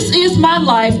that this is my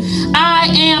life. I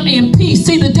am in peace.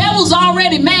 See, the devil's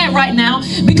already mad right now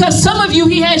because some of you,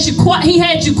 he had you quiet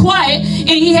and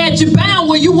he had you bound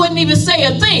where you wouldn't even say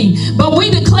a thing. But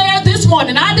we declare this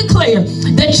morning, I declare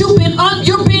that you're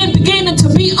beginning to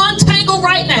be untangled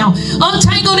right now.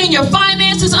 Untangled in your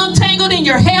finances, untangled in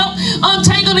your health,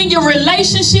 untangled in your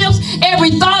relationships.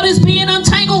 Every thought is being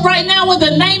untangled right now in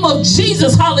the name of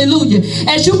Jesus. Hallelujah.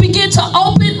 As you begin to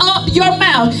open up your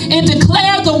mouth and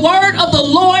declare the word of the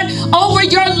Lord over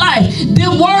your life. The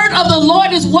word of the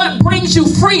Lord is what brings you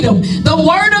freedom. The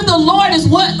word of the Lord is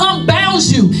what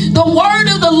unbounds you. The word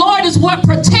of the Lord is what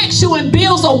protects you and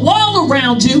builds a wall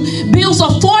around you, builds a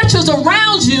fortress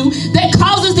around you that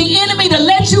causes the enemy to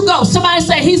let you go. Somebody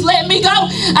say, he's letting me go.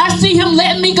 I see him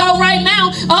letting me go right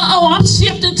now. I'm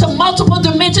shifting to multiple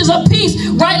dimensions of peace.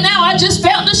 Right now, I just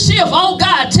felt the shift. Oh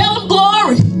God, tell him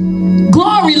glory.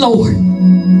 Glory, Lord.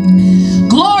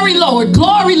 Glory, Lord.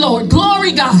 Glory, Lord.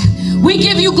 Glory, God. We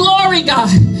give you glory,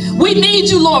 God. We need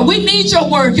you, Lord. We need your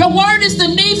word. Your word is the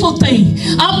needful thing.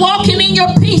 I'm walking in your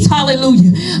peace.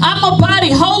 Hallelujah. I'm a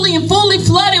body wholly and fully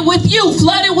flooded with you,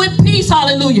 flooded with peace.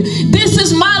 Hallelujah. This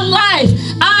is my life.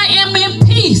 I am in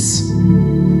peace.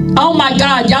 Oh my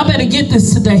God. Y'all better get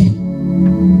this today.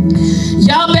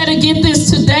 Y'all better get this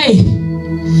today.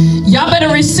 Y'all better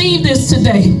receive this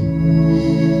today.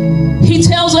 He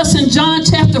tells us in John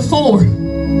chapter 4,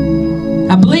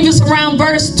 I believe it's around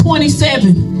verse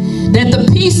 27, that the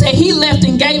peace that he left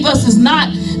and gave us is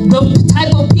not the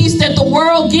type of peace that the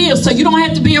world gives. So you don't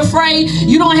have to be afraid.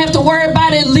 You don't have to worry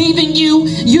about it leaving you.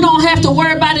 You don't have to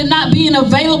worry about it not being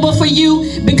available for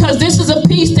you, because this is a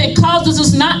peace that causes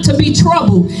us not to be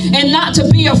troubled and not to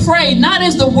be afraid, not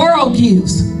as the world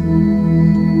gives.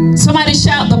 Somebody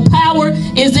shout, the power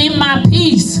is in my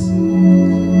peace.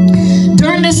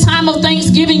 During this time of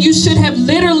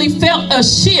literally felt a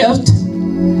shift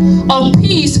of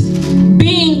peace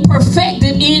being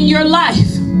perfected in your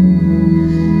life.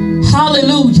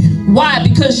 Hallelujah. Why?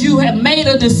 Because you have made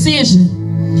a decision,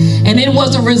 and it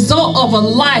was a result of a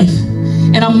life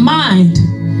and a mind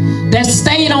that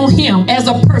stayed on him as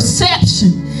a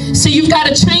perception. See, you've got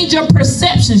to change your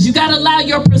perceptions. You got to allow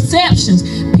your perceptions.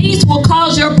 Peace will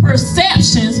cause your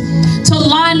perceptions to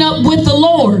line up with the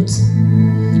Lord's.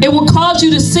 It will cause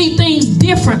you to see things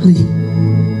differently.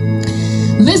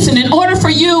 Listen, in order for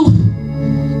you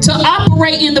to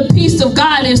operate in the peace of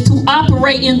God is to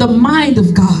operate in the mind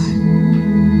of God.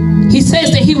 He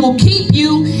says that he will keep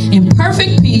you in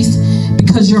perfect peace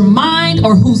because your mind,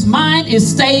 or whose mind, is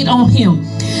stayed on him.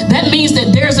 That means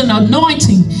that there's an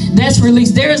anointing that's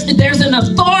released. There's an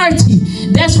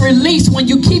authority that's released when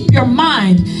you keep your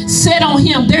mind set on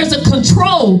him. There's a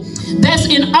control that's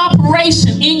in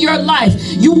operation in your life.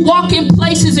 You walk in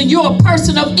places and you're a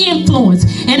person of influence,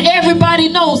 and everybody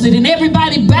knows it and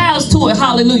everybody bows to it.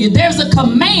 Hallelujah. There's a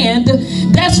command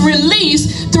that's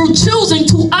released through choosing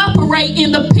to operate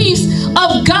in the peace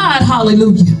of God.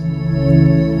 Hallelujah.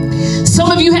 Some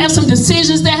of you have some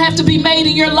decisions that have to be made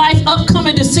in your life,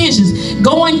 upcoming decisions,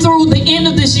 going through the end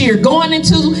of this year, going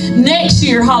into next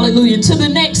year, hallelujah, to the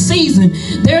next season.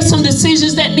 There's some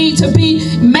decisions that need to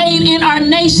be made in our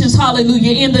nations,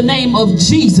 hallelujah, in the name of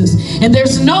Jesus. And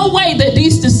there's no way that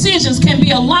these decisions can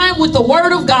be aligned with the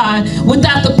word of God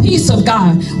without the peace of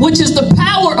God, which is the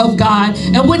power of God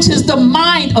and which is the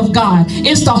mind of God.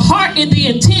 It's the heart and the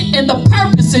intent and the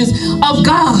purposes of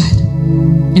God.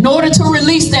 In order to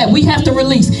release that, we have to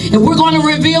release. If we're going to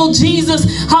reveal Jesus,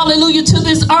 hallelujah, to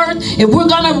this earth, if we're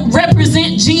going to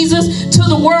represent Jesus to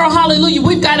the world, hallelujah,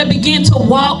 we've got to begin to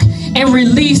walk and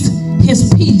release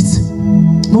his peace.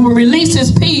 When we release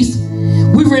his peace,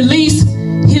 we release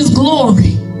his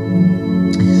glory.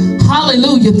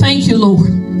 Hallelujah. Thank you,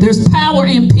 Lord. There's power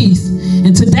in peace.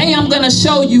 And today I'm going to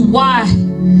show you why,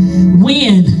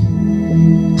 when,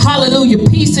 hallelujah,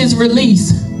 peace is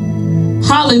released.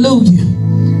 Hallelujah.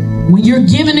 When you're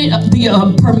giving it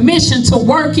the permission to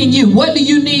work in you, what do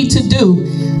you need to do?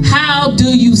 How do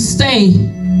you stay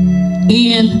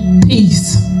in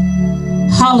peace?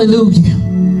 Hallelujah.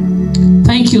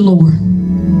 Thank you, Lord.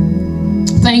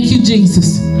 Thank you,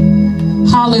 Jesus.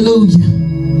 Hallelujah.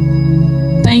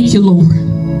 Thank you,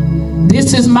 Lord.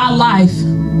 This is my life.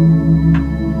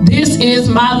 This is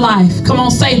my life. Come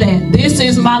on, say that. This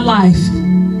is my life.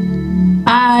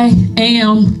 I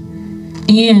am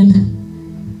in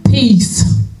peace.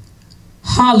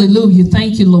 Hallelujah.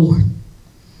 Thank you, Lord.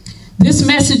 This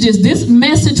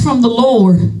message from the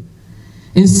Lord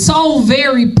is so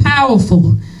very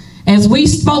powerful. As we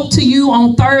spoke to you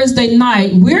on Thursday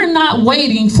night, we're not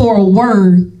waiting for a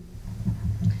word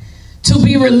to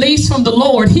be released from the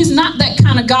Lord. He's not that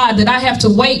kind of God that I have to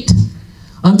wait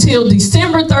until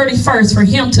December 31st for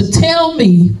him to tell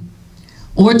me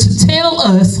or to tell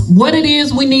us what it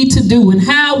is we need to do and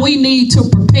how we need to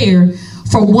prepare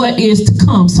for what is to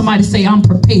come. Somebody say, I'm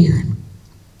prepared.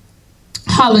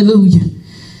 Hallelujah.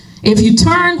 If you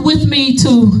turn with me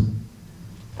to,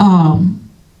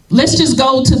 let's just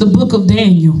go to the book of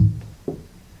Daniel.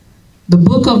 The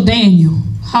book of Daniel.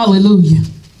 Hallelujah.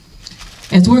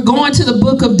 As we're going to the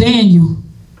book of Daniel.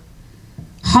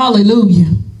 Hallelujah.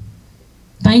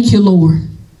 Thank you, Lord.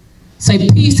 Say,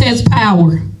 peace has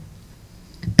power.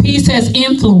 Peace has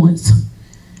influence.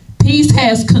 Peace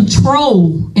has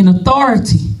control and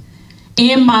authority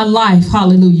in my life.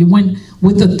 Hallelujah.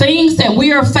 With the things that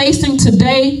we are facing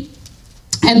today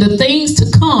and the things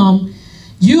to come,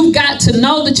 you've got to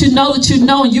know that you know that you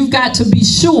know, and you've got to be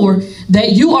sure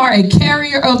that you are a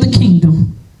carrier of the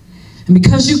kingdom. And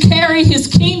because you carry his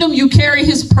kingdom, you carry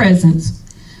his presence.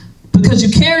 Because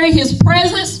you carry his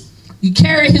presence, you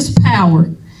carry his power.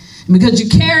 And because you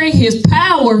carry his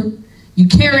power, you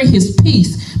carry his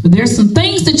peace. But there's some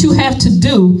things that you have to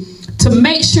do to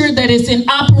make sure that it's in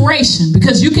operation,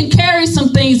 because you can carry some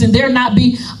things and they're not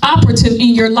be operative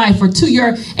in your life or to your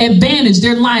advantage.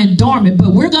 They're lying dormant. But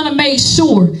we're going to make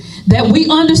sure that we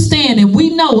understand and we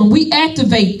know and we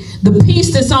activate the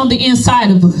peace that's on the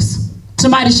inside of us.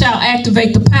 Somebody shout,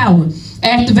 activate the power,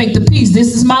 activate the peace.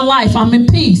 This is my life. I'm in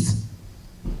peace.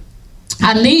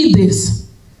 I need this.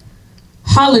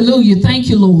 Hallelujah. Thank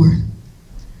you, Lord.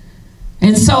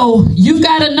 And so you've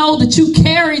got to know that you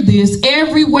carry this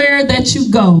everywhere that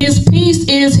you go. His peace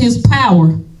is his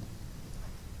power.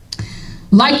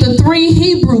 Like the 3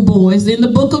 Hebrew boys in the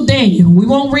book of Daniel. We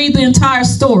won't read the entire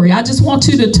story. I just want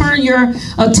you to turn your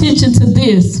attention to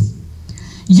this.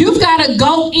 You've got to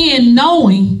go in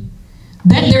knowing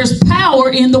that there's power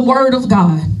in the word of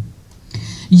God.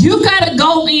 You've got to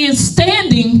go in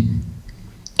standing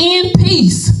in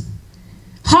peace.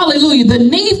 Hallelujah. The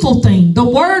needful thing, the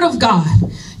word of God,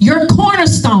 your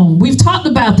cornerstone. We've talked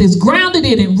about this. Grounded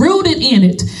in it, rooted in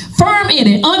it, firm in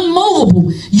it,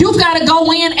 unmovable. You've got to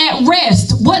go in at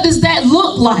rest. What does that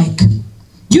look like?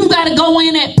 You've got to go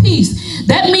in at peace.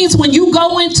 That means when you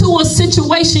go into a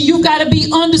situation, you've got to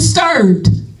be undisturbed.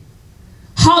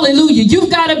 Hallelujah. You've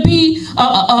got to be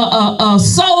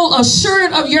so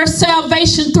assured of your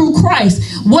salvation through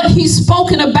Christ, what he's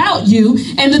spoken about you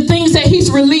and the things that he's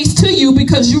released to you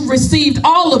because you've received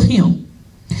all of him.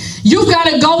 You've got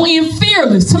to go in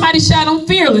fearless. Somebody shout, I'm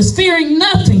fearless, fearing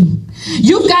nothing.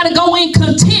 You've got to go in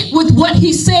content with what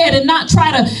he said and not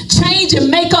try to change and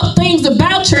make up things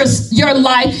about your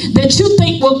life that you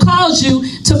think will cause you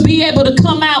to be able to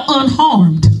come out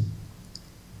unharmed.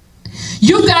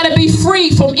 You've got to be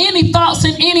free from any thoughts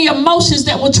and any emotions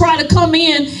that will try to come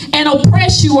in and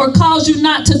oppress you or cause you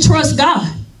not to trust God.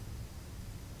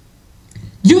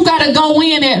 You've got to go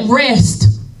in at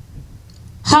rest.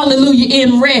 Hallelujah,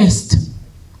 in rest.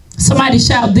 Somebody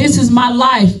shout, this is my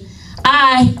life.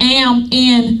 I am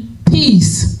in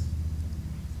peace.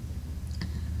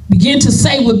 Begin to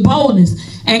say with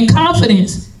boldness and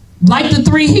confidence, like the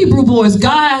 3 Hebrew boys,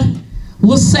 God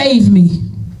will save me.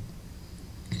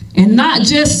 And not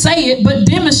just say it, but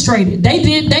demonstrate it. They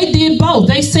did both.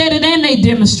 They said it and they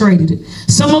demonstrated it.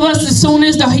 Some of us, as soon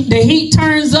as the heat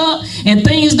turns up and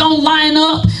things don't line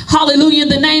up, hallelujah, in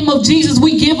the name of Jesus,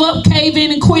 we give up, cave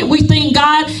in, and quit. We think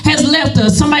God has left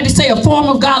us. Somebody say a form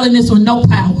of godliness with no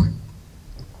power.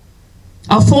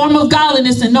 A form of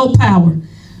godliness and no power.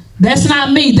 That's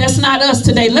not me. That's not us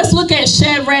today. Let's look at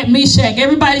Shadrach, Meshach.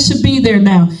 Everybody should be there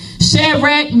now.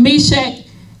 Shadrach, Meshach,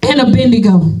 and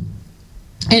Abednego.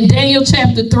 In Daniel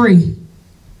chapter 3.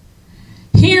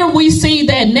 Here we see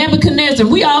that Nebuchadnezzar,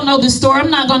 we all know this story.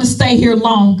 I'm not going to stay here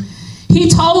long. He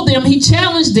told them, he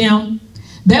challenged them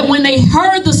that when they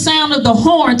heard the sound of the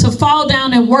horn to fall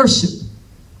down and worship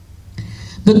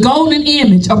the golden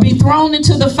image or be thrown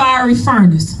into the fiery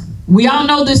furnace. We all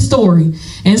know this story.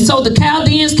 And so the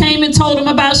Chaldeans came and told him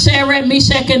about Shadrach,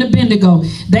 Meshach, and Abednego.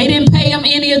 They didn't pay him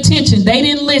any attention. They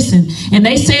didn't listen. And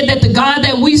they said that the God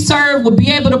that we serve would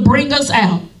be able to bring us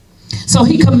out. So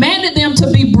he commanded them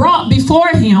to be brought before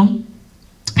him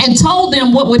and told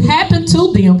them what would happen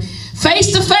to them.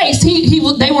 Face to face,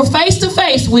 they were face to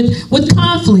face with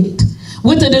conflict,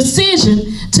 with a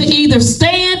decision to either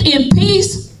stand in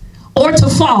peace or to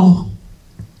fall,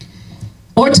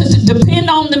 or to depend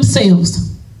on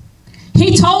themselves.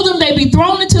 He told them they'd be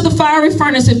thrown into the fiery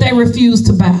furnace if they refused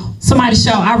to bow. Somebody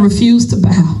shout, I refuse to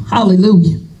bow.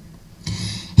 Hallelujah.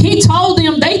 He told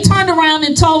them, they turned around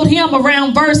and told him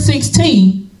around verse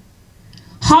 16,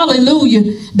 hallelujah,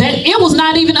 that it was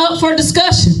not even up for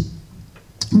discussion.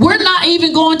 We're not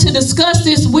even going to discuss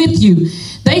this with you.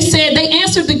 They said, they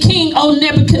answered the king, O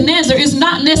Nebuchadnezzar, it's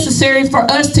not necessary for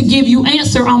us to give you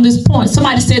answer on this point.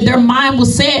 Somebody said their mind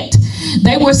was set.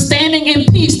 They were standing in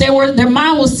peace. Their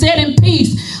mind was set in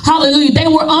peace. Hallelujah. They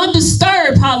were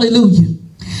undisturbed. Hallelujah.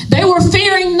 They were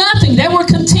fearing nothing. They were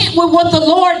content with what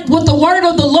the word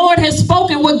of the Lord has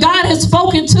spoken, what God has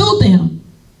spoken to them.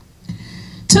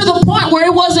 To the point where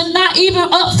it wasn't not even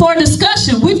up for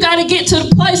discussion. We've got to get to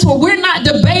the place where we're not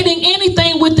debating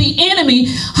anything with the enemy.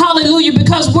 Hallelujah.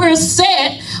 Because we're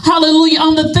set, hallelujah,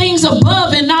 on the things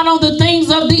above and not on the things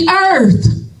of the earth.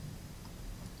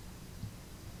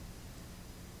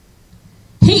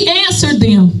 He answered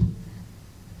them.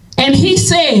 And he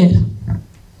said,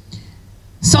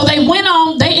 so they went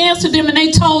on, they answered him and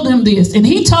they told him this. And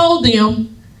he told them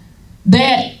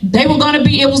that they were going to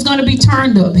be, it was going to be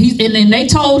turned up. And then they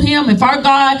told him, if our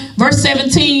God, verse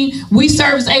 17, we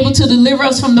serve is able to deliver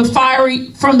us from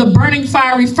the burning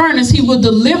fiery furnace, he will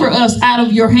deliver us out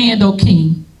of your hand, O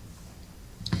king.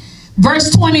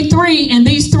 Verse 23, and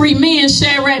these 3 men,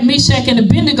 Shadrach, Meshach, and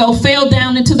Abednego, fell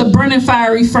down into the burning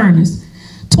fiery furnace.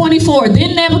 24,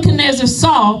 then Nebuchadnezzar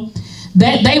saw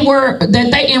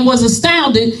and was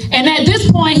astounded. And at this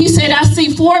point, he said, I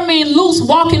see 4 men loose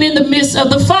walking in the midst of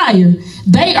the fire.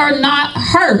 They are not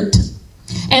hurt.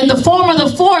 And the form of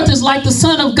the 4th is like the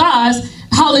Son of God's.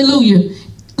 Hallelujah.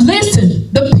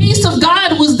 Listen, the peace of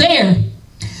God was there.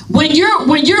 When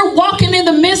you're walking in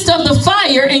the midst of the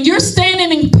fire and you're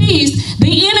standing in peace,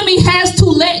 the enemy has to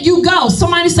let you go.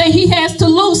 Somebody say he has to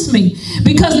loose me,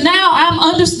 because now I'm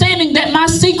understanding that my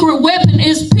secret weapon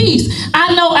is peace.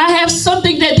 I know I have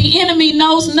something that the enemy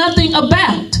knows nothing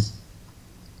about.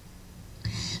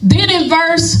 Then in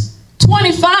verse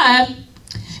 25,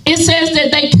 it says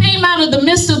that they came out of the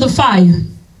midst of the fire.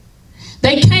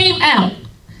 They came out.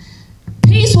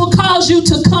 Peace will cause you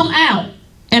to come out.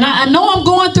 And I know I'm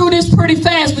going through this pretty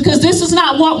fast because this is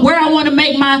not where I want to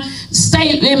make my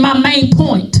statement, my main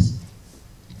point.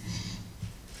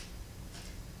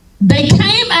 They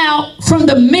came out from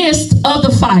the midst of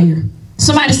the fire.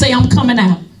 Somebody say, I'm coming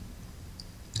out.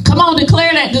 Come on,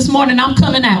 declare that this morning, I'm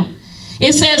coming out.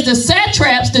 It says the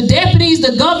satraps, the deputies,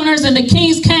 the governors, and the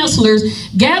king's counselors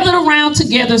gathered around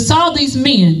together, saw these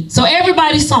men. So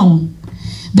everybody saw them.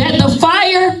 That the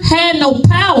fire had no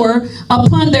power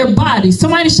upon their bodies.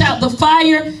 Somebody shout, the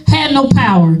fire had no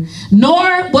power.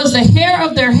 Nor was the hair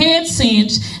of their head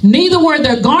singed, neither were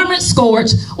their garments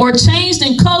scorched or changed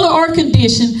in color or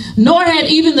condition, nor had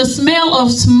even the smell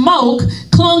of smoke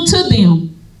clung to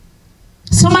them.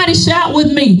 Somebody shout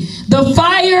with me, the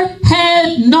fire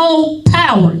had no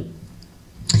power.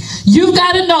 You've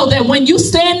got to know that when you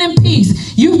stand in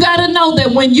peace, you've got to know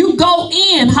that when you go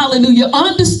in, hallelujah,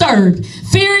 undisturbed,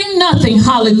 fearing nothing,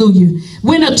 hallelujah,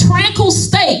 when a tranquil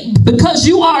state, because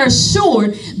you are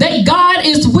assured that God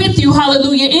is with you,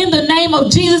 hallelujah, in the name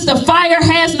of Jesus, the fire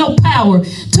has no power,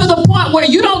 to the point where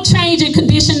you don't change in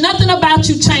condition. Nothing about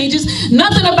you changes.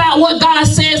 Nothing about what God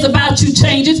says about you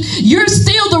changes. You're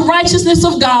still the righteousness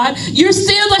of God. You're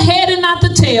still the head and not the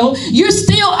tail. You're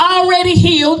still already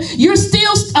healed. You're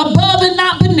still above and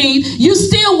not beneath. You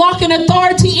still walk in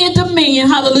authority and dominion.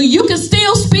 Hallelujah. You can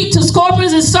still speak to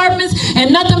scorpions and serpents,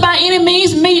 and nothing by any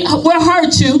means will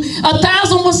hurt you.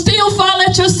 1,000 will still fall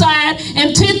at your side,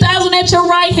 and 10,000 at your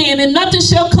right hand, and nothing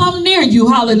shall come near you.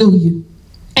 Hallelujah.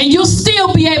 And you'll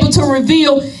still be able to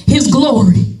reveal his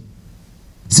glory.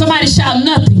 Somebody shout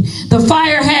nothing. The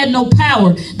fire had no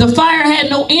power. The fire had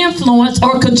no influence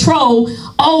or control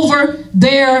over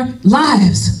their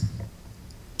lives.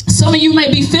 Some of you may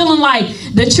be feeling like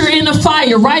that you're in a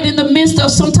fire right in the midst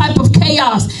of some type of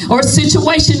chaos or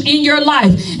situation in your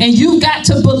life. And you've got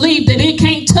to believe that it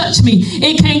can't touch me.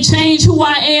 It can't change who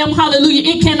I am. Hallelujah.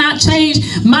 It cannot change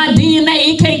my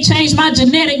DNA. It can't change my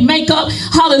genetic makeup.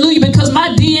 Hallelujah. Because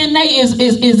my DNA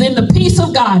is in the peace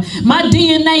of God. My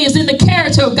DNA is in the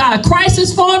character of God. Christ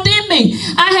is formed in me.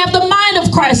 I have the mind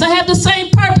of Christ. I have the same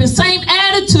purpose, same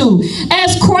attitude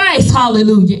as Christ.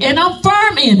 Hallelujah. And I'm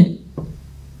firm in it.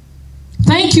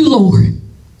 Thank you, Lord.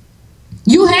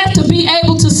 You have to be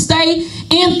able to stay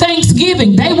in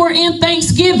thanksgiving. They were in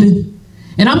thanksgiving.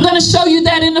 And I'm going to show you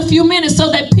that in a few minutes so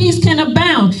that peace can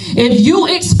abound. If you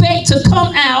expect to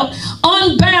come out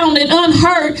unbound and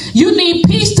unhurt, you need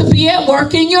peace to be at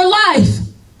work in your life.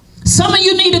 Some of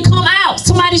you need to come out.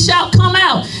 Somebody shout, come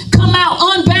out. Come out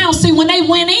unbound. See, when they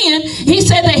went in, he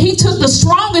said that he took the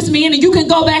strongest men, and you can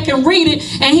go back and read it,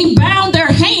 and he bound their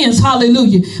hands.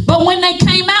 Hallelujah. But when they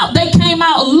came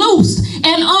out loose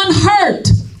and unhurt.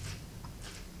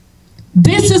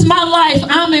 This is my life.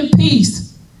 I'm in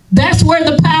peace. That's where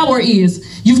the power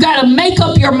is. You've got to make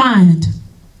up your mind.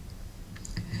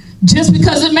 Just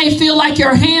because it may feel like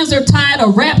your hands are tied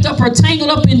or wrapped up or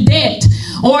tangled up in debt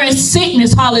or in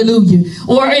sickness, hallelujah,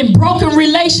 or in broken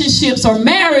relationships or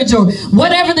marriage or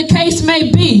whatever the case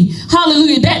may be,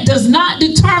 hallelujah, that does not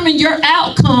determine your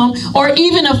outcome or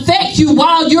even affect you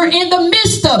while you're in the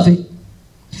midst of it.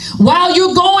 While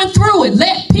you're going through it,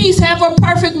 let peace have a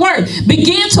perfect work.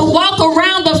 Begin to walk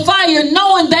around the fire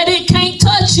knowing that it can't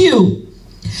touch you.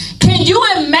 Can you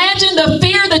imagine the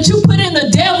fear that you put in the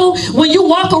devil when you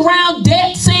walk around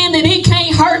debt saying that it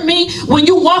can't hurt me? When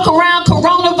you walk around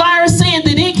coronavirus saying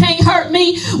that it can't hurt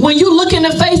me? When you look in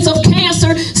the face of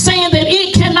cancer saying that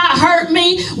it cannot hurt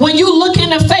me? When you look in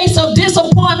the face of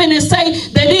disappointment and say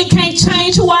that it can't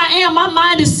change who I am, my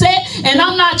mind is set and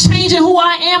I'm not changing who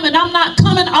I am and I'm not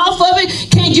coming off of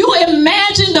it. Can you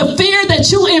imagine the fear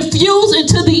that you infuse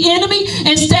into the enemy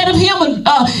instead of him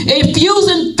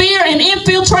infusing fear and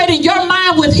infiltrating your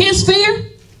mind with his fear?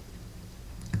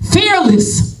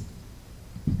 Fearless.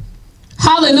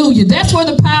 Hallelujah. That's where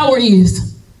the power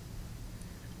is.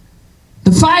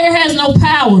 The fire has no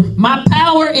power. My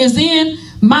power is in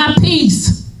my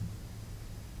peace.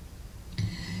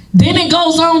 Then it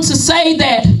goes on to say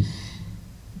that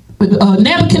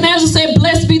Nebuchadnezzar said,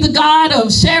 blessed be the God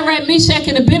of Shadrach, Meshach,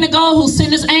 and Abednego, who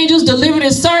sent his angels, delivered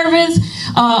his servants.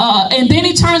 And then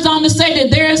he turns on to say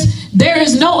that there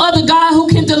is no other God who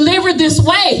can deliver this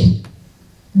way.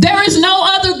 There is no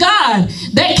other God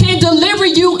that can deliver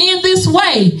you in this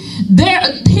way.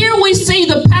 Here we see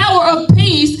the power of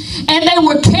peace, and they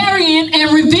were carrying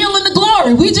and revealing the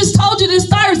glory. We just told you this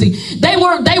Thursday. They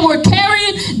were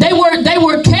carrying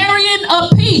a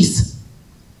peace.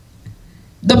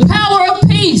 The power of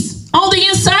peace on the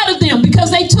inside of them, because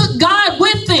they took God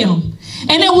with them,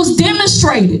 and it was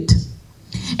demonstrated.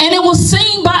 And it was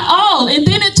seen by all. And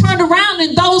then it turned around,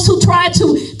 and those who tried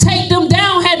to take them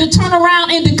down had to turn around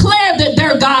and declare that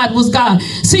their God was God. God.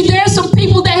 See, there's some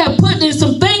people that have put in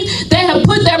some things, that have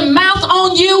put their mouth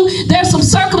on you. There's some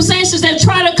circumstances that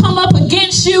try to come up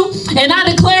against you. And I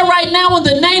declare right now in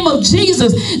the name of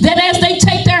Jesus that as they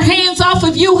take their hands off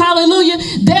of you, hallelujah,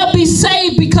 they'll be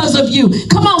saved because of you.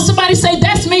 Come on, somebody say,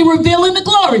 that's me revealing the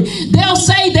glory. They'll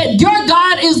say that your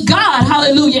God is God,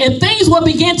 hallelujah. And things will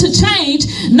begin to change,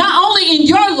 not only in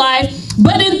your life,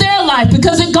 but in their life,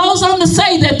 because it goes on to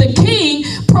say that the king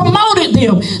promoted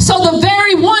them. So the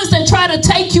very ones that try to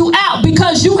take you out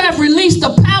because you have released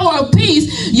the power of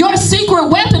peace, your secret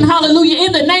weapon, hallelujah,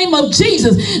 in the name of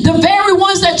Jesus, the very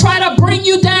ones that try to bring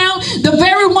you down, the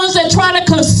very ones that try to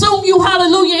consume you,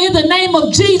 hallelujah, in the name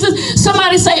of Jesus,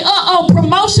 somebody say,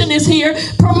 promotion is here.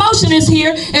 Promotion is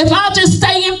here. If I'll just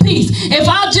stay in peace, if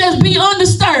I'll just be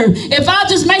undisturbed, if I'll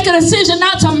just make a decision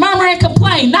not to murmur and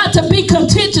complain, not to be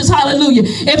contentious, hallelujah,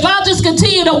 if I'll just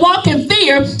continue to walk in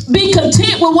fear, be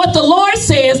content with what the Lord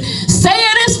says, stay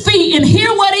at his feet and hear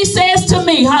what he says to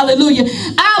me, hallelujah,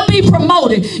 I'll be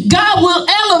promoted. God will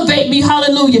elevate me,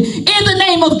 hallelujah, in the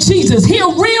name of Jesus.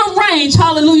 He'll rearrange,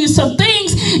 hallelujah, some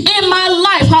things in my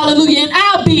life, hallelujah, and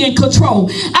I'll be in control.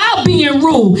 I'll be in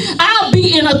rule. I'll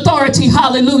be in authority,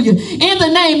 hallelujah, in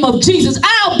the name of Jesus.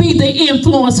 I'll be the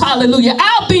influence, hallelujah.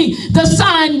 I'll be the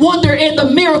sign, wonder, and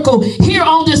the miracle here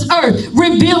on this earth,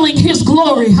 revealing his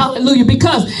glory, hallelujah,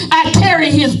 because I carry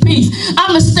his peace.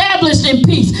 I'm established in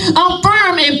peace. I'm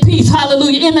firm in peace,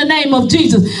 hallelujah, in the name of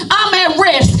Jesus. I'm at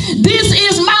rest. This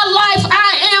is my life.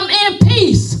 I am in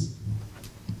peace.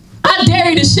 I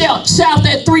dare you to shout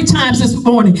that 3 times this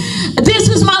morning. This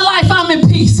is my life. I'm in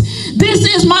peace.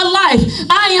 This is my life.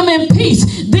 I am in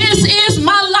peace. This is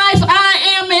my life.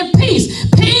 I am in peace.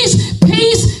 Peace,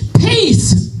 peace,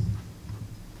 peace.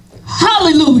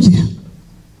 Hallelujah.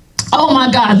 Oh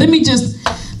my God. Let me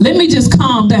just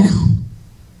calm down.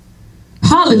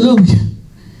 Hallelujah.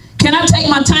 Can I take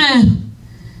my time?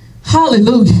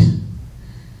 Hallelujah.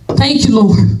 Thank you,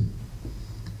 Lord.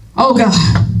 Oh God.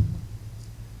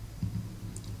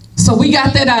 So we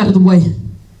got that out of the way.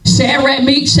 Shadrach,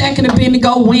 Meshach, and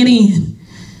Abednego went in.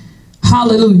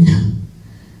 Hallelujah.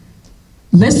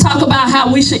 Let's talk about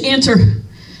how we should enter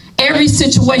every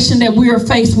situation that we are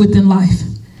faced with in life.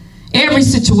 Every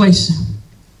situation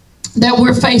that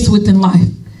we're faced with in life.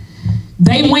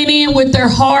 They went in with their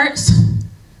hearts,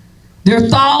 their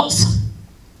thoughts,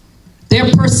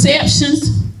 their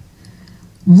perceptions,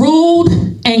 ruled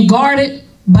and guarded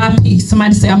by peace.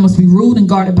 Somebody say, I must be ruled and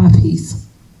guarded by peace.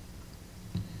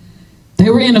 They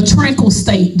were in a tranquil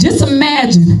state. Just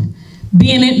imagine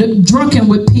being drunken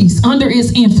with peace, under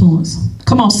its influence.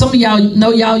 Come on, some of y'all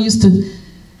know y'all used to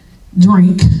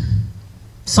drink.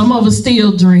 Some of us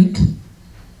still drink.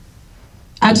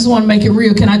 I just want to make it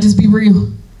real. Can I just be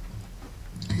real?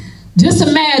 Just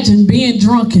imagine being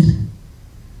drunken.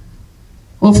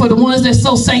 Or for the ones that's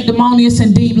so sanctimonious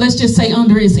and deep, let's just say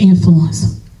under its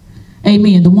influence.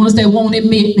 Amen. The ones that won't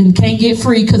admit and can't get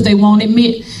free because they won't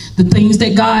admit the things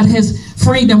that God has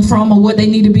freed them from or what they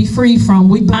need to be free from.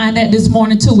 We bind that this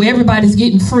morning too. Everybody's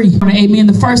getting free. Amen.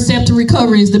 The first step to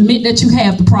recovery is to admit that you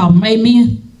have the problem.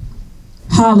 Amen.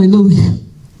 Hallelujah.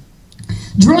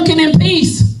 Drunken in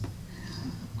peace.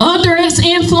 Under its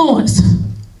influence.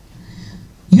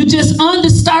 You're just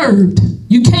undisturbed.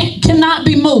 You cannot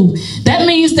be moved. That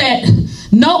means that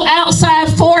no outside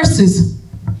forces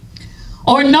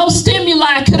or no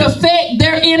stimuli could affect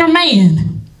their inner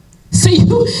man. See,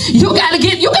 you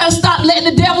gotta stop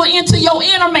letting the devil into your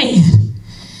inner man.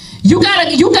 You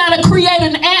gotta create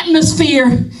an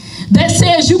atmosphere that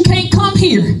says you can't come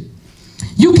here.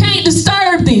 You can't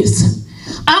disturb this.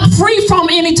 I'm free from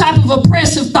any type of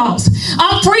oppressive thoughts.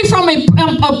 I'm free from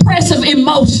oppressive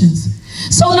emotions.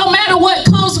 So no matter what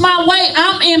comes my way,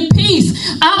 I'm in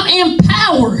peace. I'm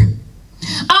empowered.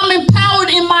 I'm empowered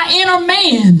in my inner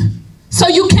man. So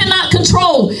you cannot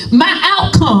control my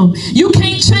outcome. You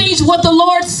can't change what the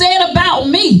Lord said about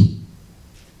me.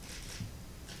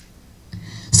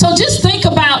 So just think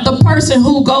about the person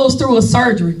who goes through a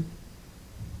surgery.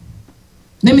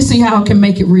 Let me see how I can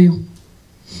make it real.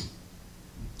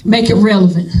 Make it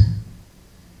relevant.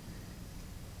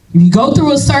 If you go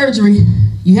through a surgery,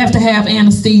 you have to have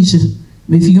anesthesia.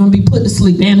 If you're going to be put to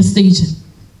sleep, anesthesia.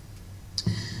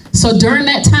 So during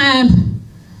that time,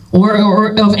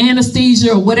 or of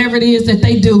anesthesia or whatever it is that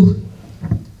they do,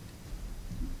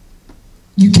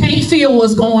 you can't feel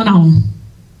what's going on.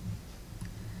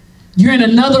 You're in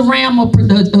another realm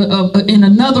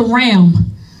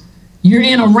You're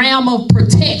in a realm of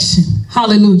protection.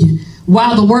 Hallelujah.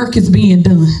 While the work is being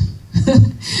done.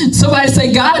 Somebody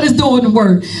say, God is doing the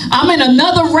work. I'm in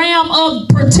another realm of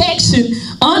protection,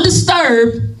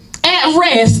 undisturbed, at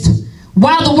rest,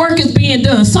 while the work is being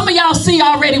done. Some of y'all see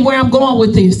already where I'm going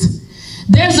with this.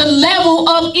 There's a level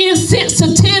of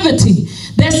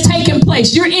insensitivity that's taking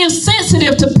place. You're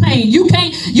insensitive to pain. You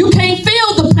can't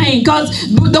feel the pain because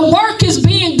the work is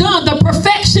being done. The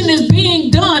perfection is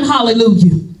being done.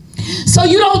 Hallelujah. So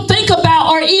you don't think about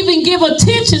or even give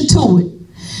attention to it.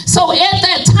 So at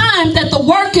that time that the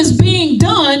work is being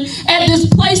done at this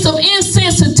place of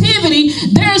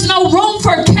insensitivity, there's no room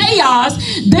for chaos.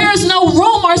 There's no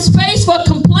room or space for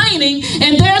complaining.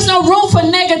 And there's no room for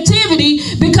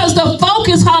negativity, because the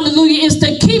focus, hallelujah, is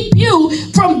to keep you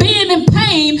from being in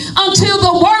pain until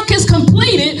the work is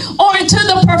completed or until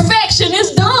the perfection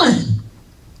is done.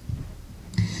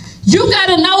 You got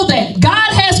to know that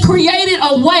God has created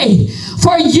a way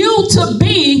for you to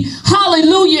be,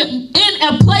 hallelujah, in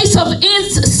a place of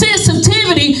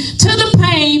insensitivity to the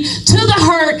pain, to the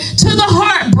hurt, to the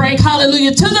heartbreak,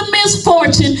 hallelujah, to the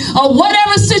misfortune or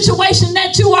whatever situation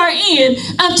that you are in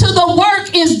until the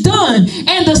work is done.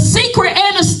 And the secret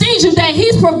anesthesia that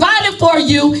he's provided for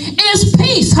you is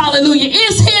peace, hallelujah,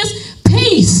 is his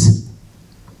peace.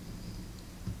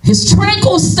 His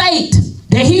tranquil state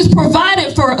that he's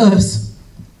provided for us.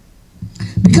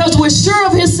 Because we're sure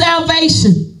of his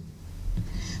salvation,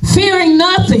 fearing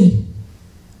nothing.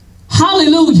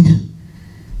 Hallelujah.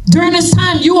 During this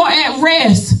time, you are at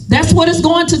rest. That's what it's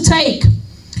going to take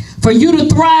for you to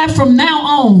thrive from now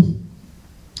on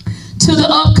to the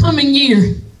upcoming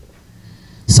year.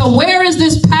 So where is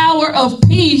this power of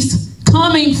peace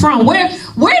coming from? Where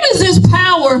does this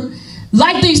power,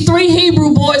 like these 3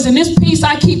 Hebrew boys and this peace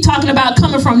I keep talking about,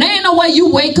 coming from? There ain't no way you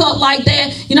wake up like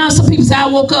that. You know, some people say, I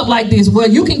woke up like this. Well,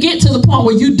 you can get to the point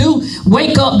where you do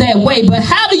wake up that way. But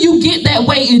how do you get that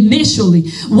way initially?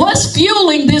 What's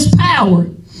fueling this power?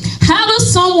 How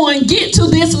does someone get to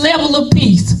this level of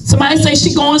peace? Somebody say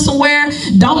she going somewhere.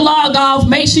 Don't log off.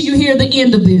 Make sure you hear the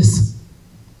end of this.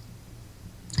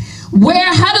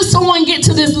 How does someone get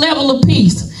to this level of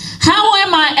peace? How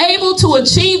am I able to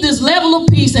achieve this level of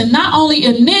peace and not only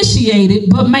initiate it,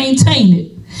 but maintain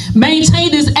it?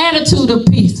 Maintain this attitude of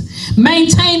peace.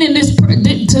 Maintaining this,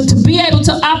 to be able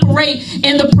to operate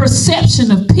in the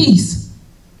perception of peace.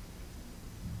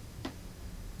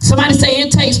 Somebody say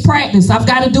it takes practice. I've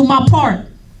got to do my part.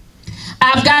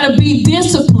 I've got to be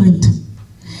disciplined.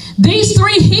 These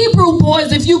 3 Hebrew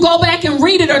boys, if you go back and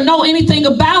read it or know anything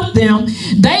about them,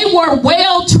 they were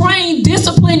well-trained,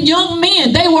 disciplined young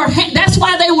men. That's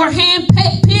why they were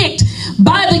hand-picked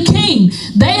by the king.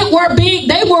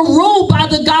 They were ruled by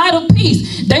the God of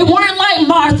peace. They weren't like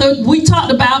Martha, we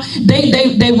talked about.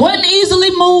 They weren't easily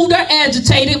moved or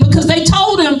agitated, because they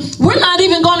told him, we're not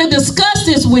even going to discuss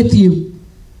this with you.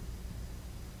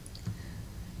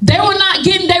 They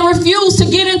refused to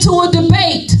get into a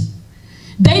debate.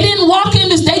 They didn't walk in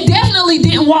this. They definitely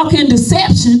didn't walk in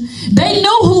deception. They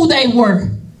knew who they were.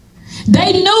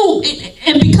 They knew,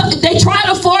 and because they tried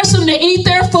to force them to eat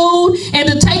their food and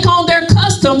to take on their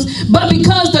customs, but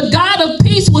because the God of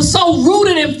peace was so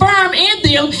rooted and firm in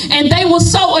them, and they were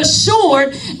so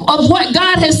assured of what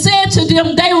God has said to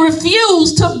them, they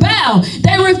refused to bow.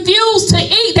 They refused to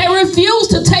eat. They refused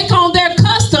to take on their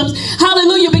customs.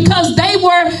 Hallelujah, because they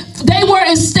were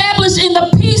established in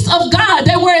the peace of God.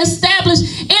 They were established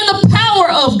in the power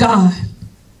of God.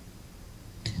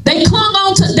 They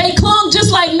clung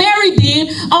just like Mary did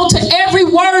onto every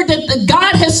word that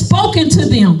God has spoken to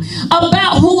them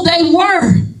about who they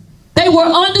were. They were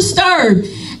undisturbed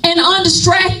and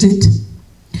undistracted.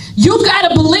 You've got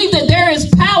to believe that there is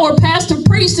power. Pastor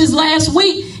preached this last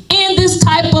week in this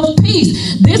type of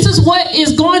peace. This is what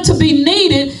is going to be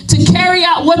needed to carry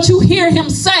out what you hear him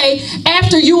say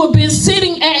after you have been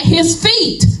sitting at his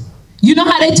feet. You know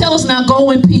how they tell us now,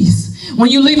 go in peace. When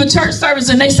you leave a church service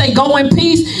and they say go in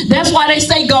peace, that's why they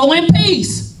say go in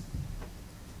peace.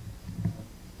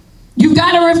 You've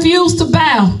got to refuse to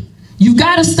bow. You've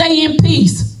got to stay in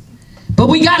peace. But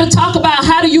we got to talk about,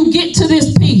 how do you get to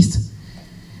this peace?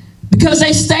 Because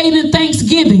they stayed in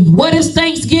thanksgiving. What is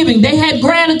thanksgiving? They had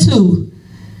gratitude.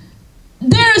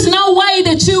 There is no way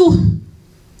that you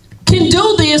can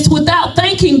do this without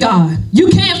thanking God. You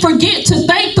can't forget to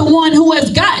thank the one who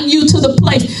has gotten you to the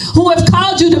place, who have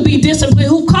called you to be disciplined,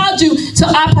 who called you to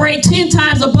operate 10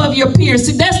 times above your peers.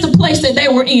 See, that's the place that they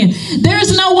were in.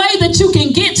 There's no way that you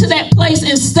can get to that place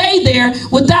and stay there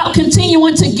without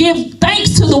continuing to give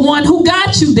thanks to the one who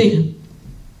got you there.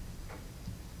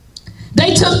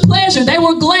 They took pleasure. They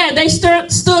were glad. They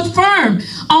stood firm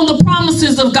on the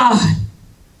promises of God.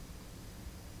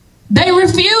 They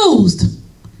refused.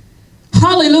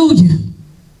 Hallelujah.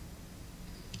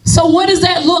 So what does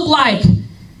that look like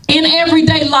in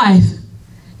everyday life?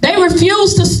 They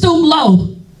refuse to stoop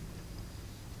low.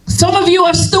 Some of you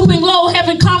are stooping low,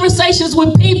 having conversations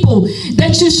with people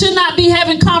that you should not be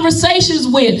having conversations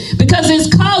with, because it's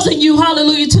causing you,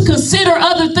 hallelujah, to consider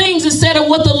other things instead of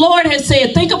what the Lord has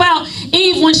said. Think about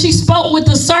Eve when she spoke with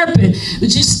the serpent.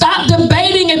 You stop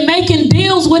debating and making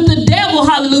deals with the devil,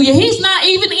 hallelujah. He's not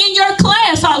even in your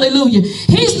class, hallelujah.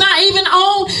 He's not even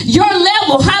on your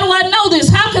level. How do I know this?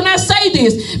 How can I say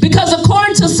this? Because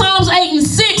according to Psalms 8 and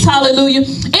 6, hallelujah,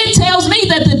 it tells me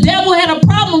that the devil had a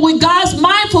problem with God's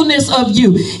mindfulness of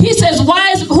you. He says,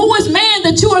 who is man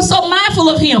that you are so mindful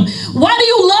of him? Why do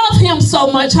you love him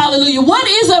so much? Hallelujah. What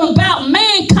is it about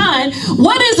mankind?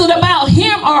 What is it about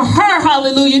him or her?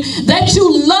 Hallelujah. That you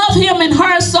love him and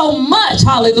her so much.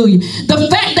 Hallelujah. The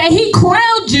fact that he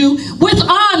crowned you with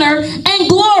honor and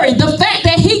glory. The fact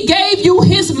that he gave you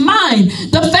his mind.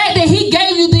 The fact that he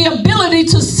gave you the ability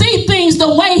to see things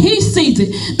the way he sees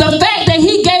it. The fact that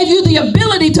he gave you the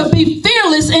ability to be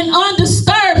fearless and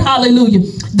undisturbed. Hallelujah.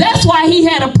 That's why he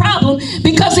had a problem,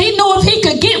 because he knew if he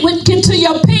could get into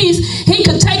your peace, he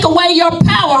could take away your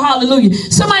power. Hallelujah.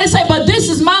 Somebody say, but this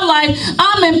is my life.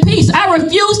 I'm in peace. I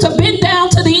refuse to bend down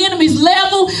to the enemy's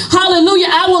level. Hallelujah.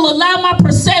 I will allow my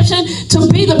perception to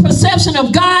be the perception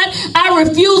of God. I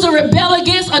refuse to rebel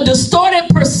against a distorted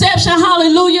perception.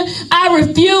 Hallelujah. I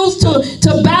refuse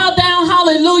to bow down.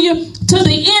 Hallelujah. To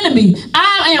the enemy.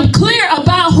 I am clear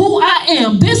about who I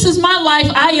am. This is my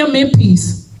life. I am in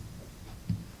peace.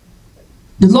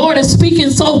 The Lord is speaking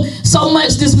so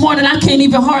much this morning, I can't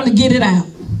even hardly get it out.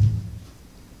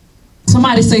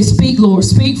 Somebody say, speak, Lord.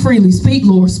 Speak freely. Speak,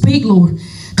 Lord. Speak, Lord.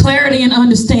 Clarity and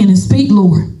understanding. Speak,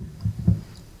 Lord.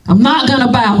 I'm not going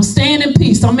to bow. Stand in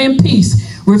peace. I'm in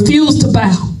peace. Refuse to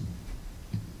bow.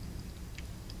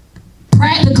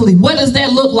 Practically, what does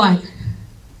that look like?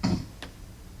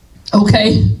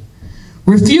 Okay.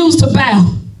 Refuse to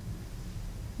bow.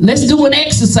 Let's do an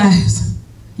exercise.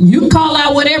 You can call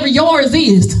out whatever yours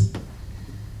is.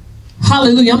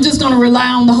 Hallelujah. I'm just going to rely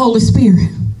on the Holy Spirit.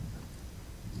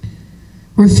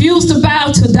 Refuse to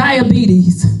bow to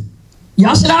diabetes.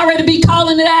 Y'all should already be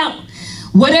calling it out.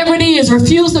 Whatever it is,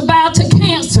 refuse to bow to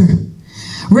cancer.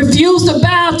 Refuse to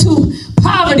bow to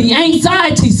poverty,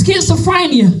 anxiety,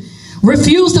 schizophrenia.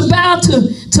 Refuse to bow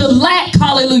to lack,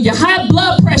 hallelujah, high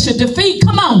blood pressure, defeat,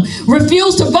 come on.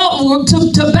 Refuse to bow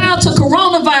to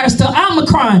coronavirus, to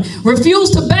Omicron. Refuse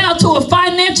to bow to a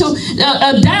financial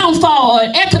downfall,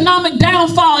 an economic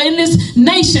downfall in this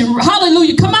nation.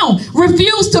 Hallelujah, come on.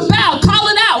 Refuse to bow, call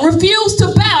it out. Refuse to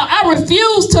bow. I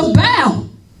refuse to bow.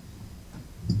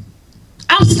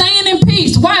 I'm staying in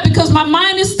peace. Why? Because my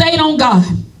mind is stayed on God.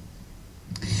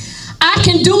 I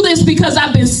can do this because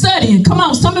I've been studying. Come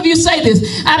on, some of you say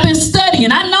this. I've been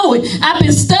studying. I know it. I've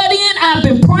been studying. I've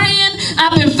been praying.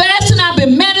 I've been fasting. I've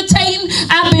been meditating.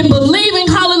 I've been believing.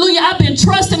 Hallelujah. I've been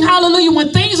trusting. Hallelujah.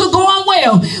 When things were going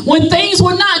well. When things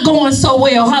were not going so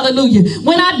well. Hallelujah.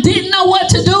 When I didn't know what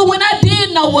to do. When I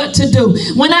did know what to do.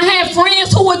 When I had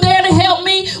friends who were there to help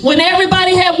me. When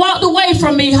everybody had walked away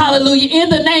from me. Hallelujah. In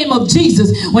the name of Jesus.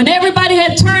 When everybody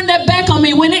had turned their back on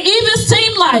me. When it even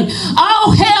seemed like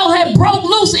all hell had broke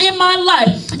loose in my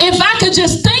life. If I could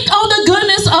just think on the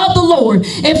goodness of the Lord.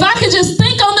 If I could just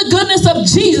think on the goodness of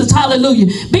Jesus. Hallelujah.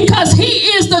 Because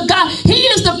he is the God. He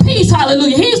is the peace.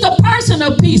 Hallelujah. He's the person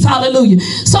of peace. Hallelujah.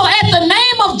 So at the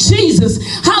name of Jesus.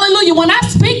 Hallelujah. When I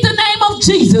speak the name of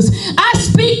Jesus, I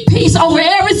speak peace over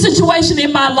every situation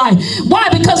in my life. Why?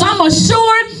 Because I'm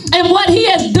assured in what he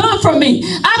has done for me.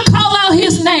 I call out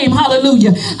his name.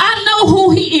 Hallelujah. I know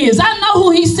who he is. I know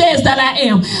who he says that I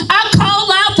am. I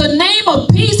call out the name of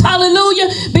peace. Hallelujah.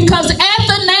 Because at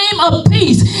the name of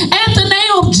peace, at the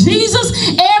name of Jesus,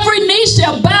 every knee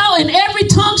shall bow and every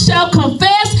tongue shall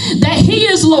confess that he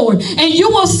is Lord. And you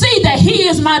will see that he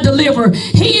is my deliverer.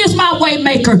 He is my way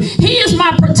maker. He is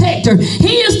my protector.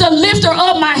 He is the lifter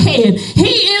of my head.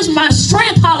 He is my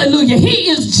strength. Hallelujah. He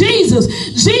is Jesus.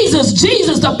 Jesus,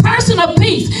 Jesus, the person of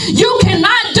peace. You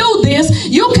cannot do this.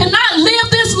 You cannot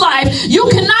live this life. You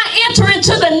cannot enter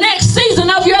into the next season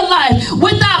of your life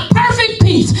without perfect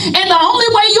peace. And the only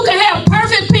way you can have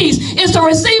perfect peace is to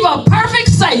receive a perfect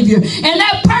Savior. And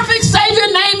that perfect Savior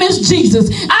name is Jesus.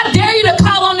 I dare you to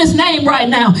call on his name right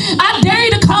now. I dare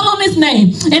you to call on his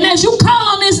name. And as you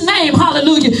call on his name,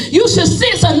 hallelujah, you should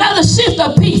sense another shift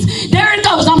of peace. There it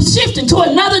goes. I'm shifting to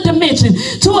another dimension,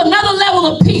 to another level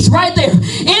of peace right there.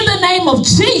 In the name of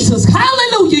Jesus.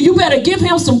 Hallelujah. You better give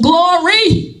him some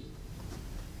glory.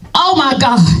 Oh my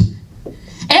God.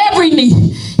 Every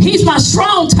knee. He's my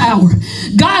strong tower.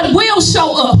 God will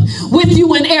show up with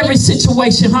you in every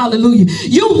situation. Hallelujah.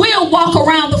 You will walk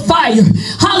around the fire.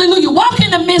 Hallelujah. Walk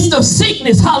in the midst of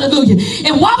sickness. Hallelujah.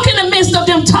 And walk in the midst of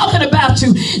them talking about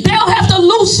you. They'll have to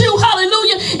loose you.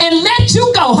 Hallelujah. And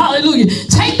go. Hallelujah.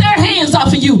 Take their hands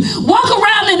off of you. Walk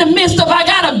around in the midst of, I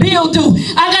got a bill due.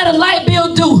 I got a light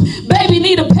bill due. Baby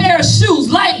need a pair of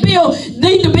shoes. Light bill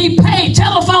need to be paid.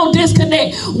 Telephone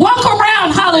disconnect. Walk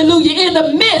around, hallelujah, in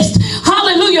the midst.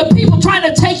 Hallelujah. People trying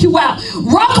to take you out.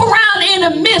 Walk around in the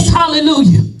midst,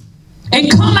 hallelujah.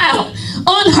 And come out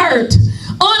unhurt,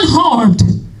 unharmed,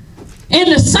 in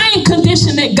the same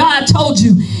condition that God told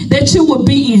you that you would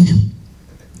be in.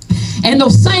 And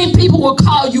those same people will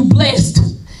call you blessed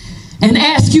and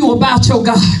ask you about your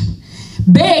God.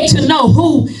 Beg to know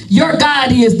who your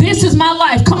God is. This is my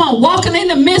life. Come on, walking in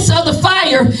the midst of the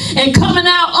fire and coming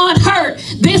out unhurt.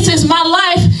 This is my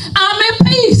life. I'm in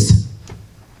peace.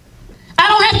 I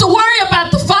don't have to worry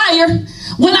about the fire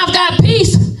when I've got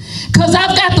peace, because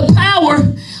I've got the power,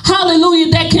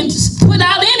 hallelujah, that can put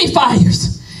out any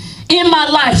fires in my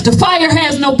life. The fire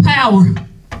has no power.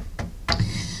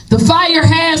 The fire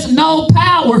has no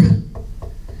power.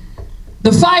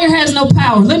 The fire has no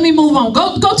power. Let me move on.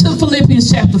 Go to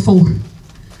Philippians chapter 4.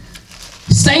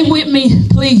 Stay with me,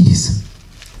 please.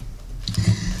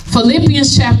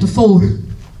 Philippians chapter 4.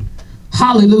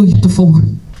 Hallelujah. 4.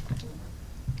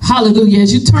 Hallelujah.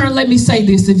 As you turn, let me say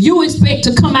this. If you expect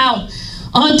to come out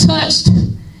untouched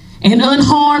and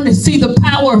unharmed and see the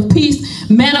power of peace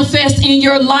manifest in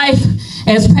your life,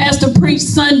 as Pastor preached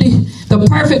Sunday, the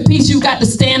perfect peace, you've got to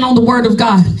stand on the word of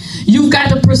God. You've got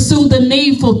to pursue the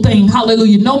needful thing.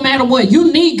 Hallelujah. No matter what,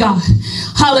 you need God.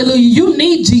 Hallelujah. You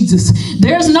need Jesus.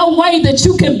 There's no way that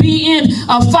you can be in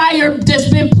a fire that's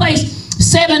been placed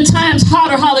 7 times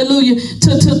hotter, hallelujah,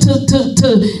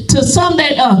 to some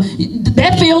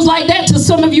that feels like that to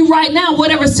some of you right now,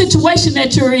 whatever situation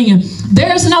that you're in.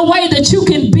 There's no way that you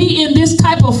can be in this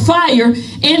type of fire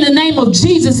in the name of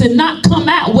Jesus and not come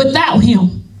out without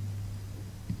him.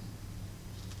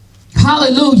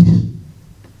 Hallelujah.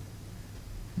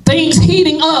 Things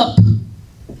heating up.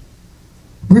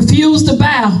 Refuse to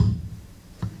bow.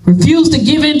 Refuse to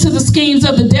give in to the schemes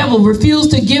of the devil. Refuse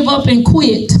to give up and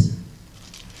quit.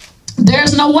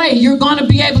 There's no way you're going to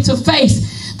be able to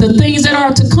face the things that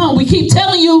are to come. We keep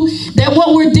telling you that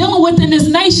what we're dealing with in this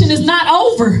nation is not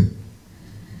over.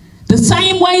 The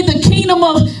same way the kingdom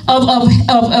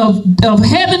of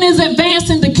heaven is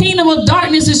advancing, the kingdom of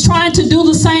darkness is trying to do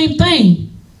the same thing.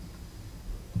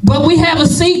 But we have a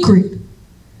secret.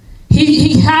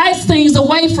 He hides things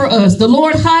away from us. The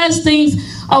Lord hides things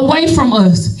away from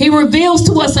us. He reveals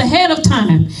to us ahead of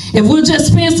time. If we'll just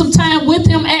spend some time with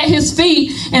him at his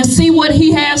feet and see what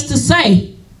he has to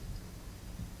say.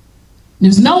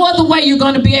 There's no other way you're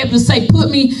going to be able to say, put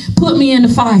me in the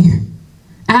fire.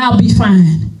 I'll be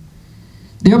fine.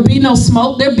 There'll be no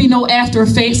smoke. There'll be no after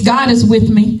effects. God is with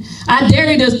me. I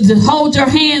dare you to hold your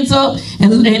hands up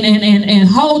and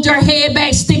hold your head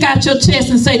back, stick out your chest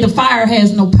and say the fire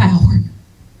has no power.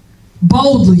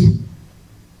 Boldly.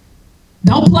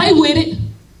 Don't play with it.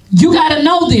 You got to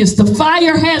know this. The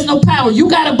fire has no power. You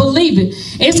got to believe it.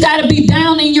 It's got to be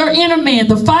down in your inner man.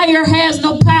 The fire has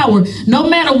no power. No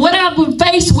matter what I've been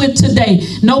faced with today.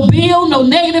 No bill, no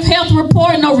negative health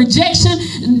report, no rejection.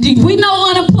 We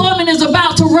know unemployment is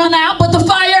about to run out, but the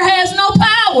fire has no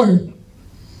power.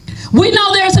 We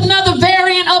know there's another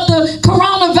variant of the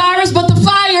coronavirus, but the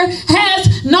fire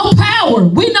has no power.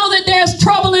 We know that there's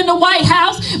trouble in the White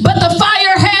House, but the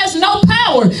fire has no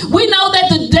power. We know that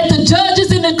the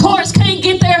judges in the courts can't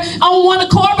get there on one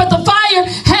accord, but the fire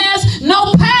has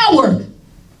no power.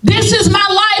 This is my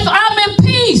life. I'm in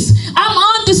peace. I'm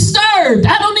undisturbed.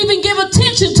 I don't even give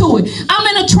attention to it. I'm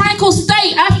in a tranquil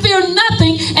state. I fear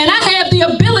nothing, and I have the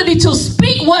ability to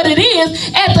speak what it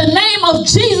is at the name of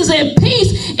Jesus, and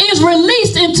peace is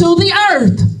released into the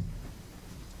earth.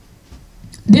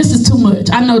 This is too much.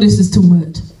 I know this is too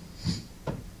much.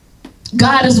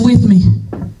 God is with me.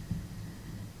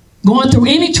 Going through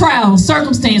any trial,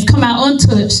 circumstance, come out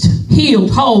untouched,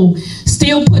 healed, whole,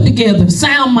 still put together,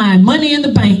 sound mind, money in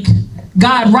the bank.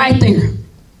 God right there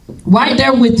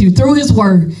with you through his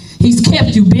word. He's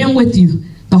kept you, been with you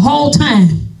the whole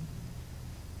time.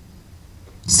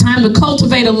 It's time to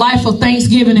cultivate a life of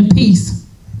thanksgiving and peace.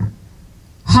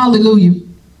 Hallelujah.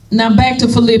 Now back to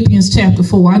Philippians chapter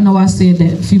 4. I know I said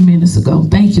that a few minutes ago.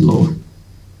 Thank you, Lord.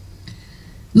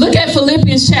 Look at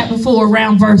Philippians chapter 4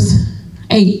 around verse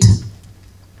 8.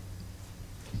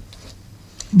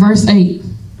 Verse 8.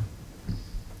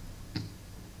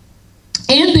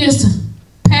 In this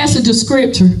passage of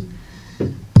scripture,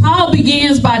 Paul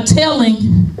begins by telling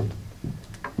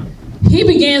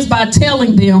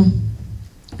them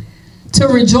to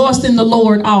rejoice in the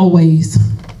Lord always.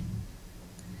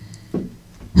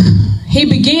 He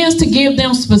begins to give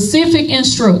them specific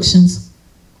instructions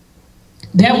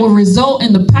that will result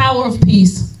in the power of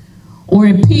peace or or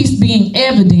in peace being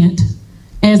evident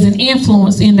as an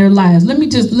influence in their lives. Let me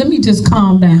just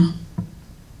calm down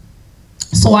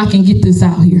so I can get this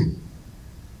out here.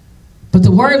 But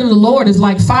the word of the Lord is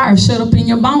like fire shut up in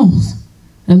your bones.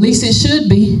 At least it should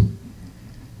be.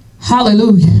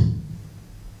 Hallelujah.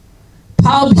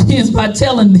 Paul begins by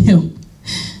telling them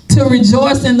to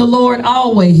rejoice in the Lord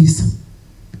always.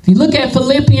 If you look at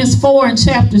Philippians 4 and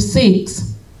chapter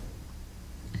 6,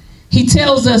 he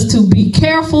tells us to be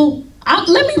careful.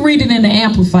 Let me read it in the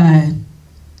Amplified.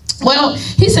 Well,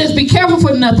 he says, be careful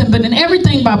for nothing, but in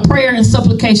everything by prayer and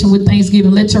supplication with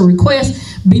thanksgiving, let your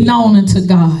requests be known unto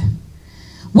God.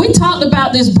 We talked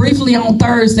about this briefly on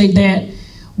Thursday, that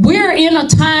we're in a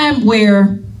time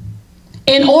where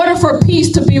in order for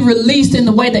peace to be released in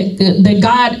the way that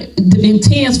God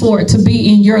intends for it to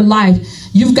be in your life,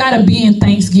 you've got to be in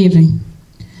thanksgiving.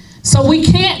 So we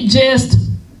can't just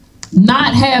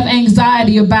not have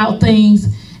anxiety about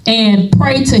things and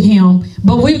pray to him,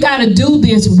 but we've got to do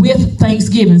this with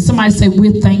thanksgiving. Somebody say,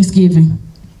 with thanksgiving.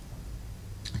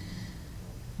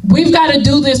 We've got to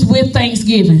do this with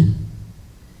thanksgiving.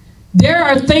 There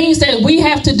are things that we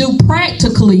have to do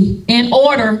practically in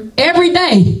order every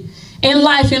day in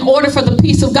life, in order for the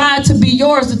peace of God to be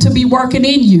yours and to be working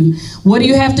in you. What do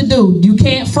you have to do? You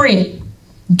can't fret.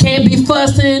 You can't be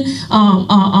fussing,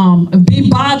 be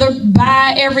bothered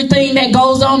by everything that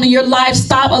goes on in your life.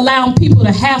 Stop allowing people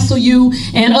to hassle you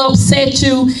and upset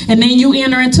you, and then you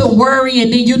enter into worry,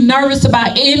 and then you're nervous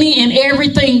about any and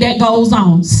everything that goes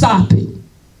on. Stop it.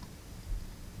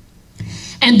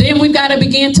 And then we've got to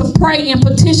begin to pray and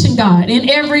petition God in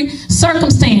every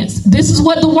circumstance. This is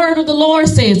what the word of the Lord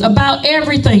says about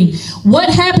everything. What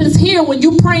happens here when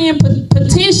you pray and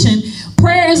petition?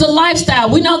 Prayer is a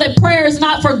lifestyle. We know that prayer is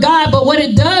not for God, but what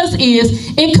it does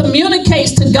is it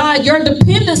communicates to God your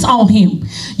dependence on him.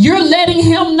 You're letting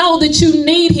him know that you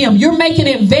need him. You're making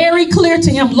it very clear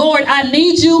to him, Lord, I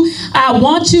need you. I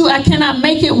want you. I cannot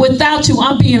make it without you.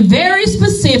 I'm being very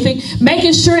specific,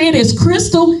 making sure it is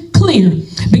crystal clear,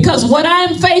 because what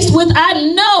I'm faced with,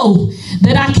 I know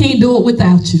that I can't do it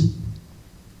without you.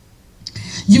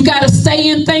 You've got to stay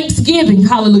in thanksgiving.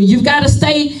 Hallelujah. You've got to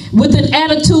stay with an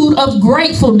attitude of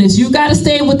gratefulness. You've got to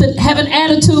stay with have an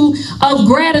attitude of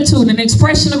gratitude, an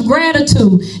expression of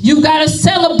gratitude. You've got to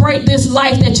celebrate this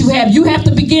life that you have. You have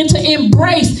to begin to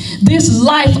embrace this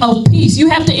life of peace. You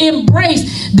have to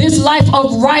embrace this life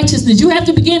of righteousness. You have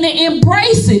to begin to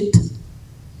embrace it.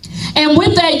 And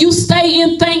with that, you stay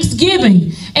in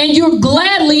thanksgiving, and you're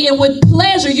gladly and with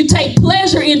pleasure, you take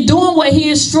pleasure in doing what he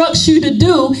instructs you to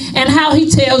do and how he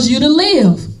tells you to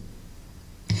live.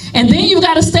 And then you've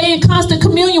got to stay in constant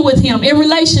communion with him in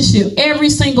relationship every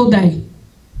single day.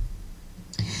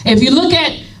 If you look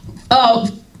at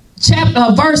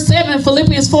verse 7,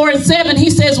 Philippians 4 and 7, he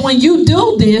says, when you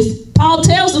do this, Paul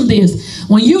tells them this,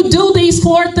 when you do these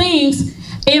four things,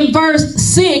 in verse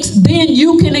 6, then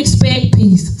you can expect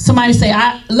peace. Somebody say,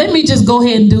 let me just go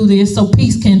ahead and do this so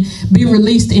peace can be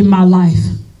released in my life.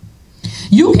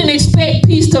 You can expect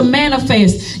peace to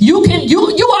manifest. You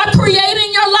are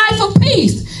creating your life of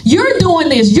peace. You're doing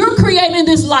this. You're creating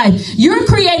this life. You're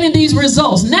creating these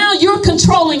results. Now you're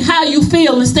controlling how you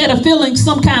feel instead of feeling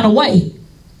some kind of way.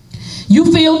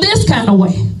 You feel this kind of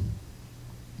way.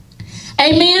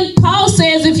 Amen. Paul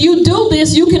says if you do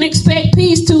this, you can expect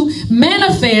peace to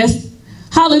manifest.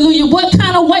 Hallelujah. What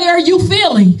kind of way are you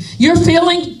feeling? You're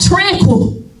feeling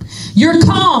tranquil. You're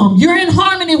calm. You're in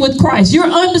harmony with Christ. You're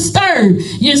undisturbed.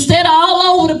 You're instead of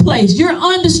all over the place. You're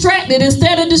undistracted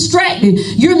instead of distracted.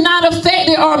 You're not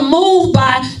affected or moved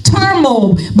by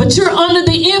turmoil, but you're under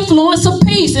the influence of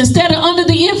peace instead of under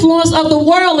the influence of the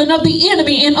world and of the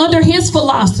enemy and under his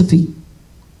philosophy.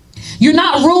 You're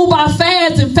not ruled by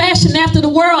fads and fashion after the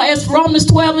world, as Romans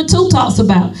 12 and 2 talks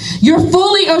about. You're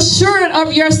fully assured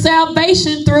of your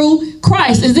salvation through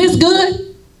Christ. Is this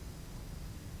good?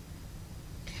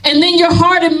 And then your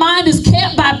heart and mind is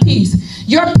kept by peace.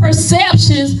 Your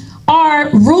perceptions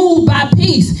are ruled by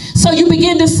peace. So you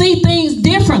begin to see things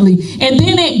differently. And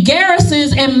then it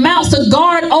garrisons and mounts a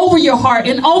guard over your heart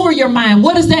and over your mind.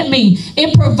 What does that mean?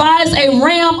 It provides a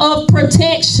realm of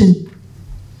protection.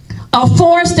 A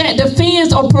force that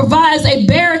defends or provides a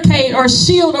barricade or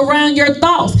shield around your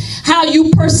thoughts. How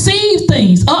you perceive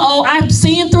things. Uh-oh, I'm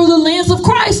seeing through the lens of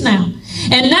Christ now.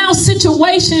 And now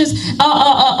situations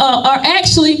are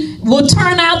actually will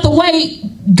turn out the way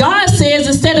God says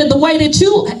instead of the way that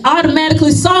you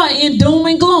automatically saw it in doom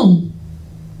and gloom.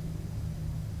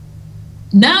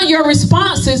 Now your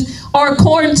responses are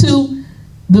according to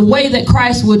the way that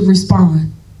Christ would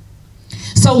respond.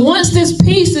 So once this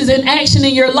peace is in action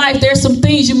in your life, there's some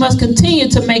things you must continue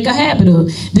to make a habit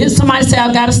of. Did somebody say,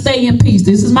 I've got to stay in peace?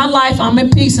 This is my life. I'm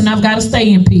in peace and I've got to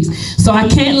stay in peace. So I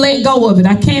can't let go of it.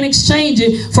 I can't exchange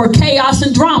it for chaos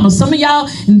and drama. Some of y'all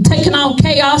taking on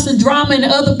chaos and drama and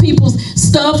other people's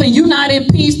stuff, and you're not in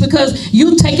peace because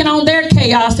you're taking on their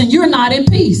chaos and you're not in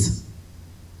peace.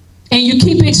 And you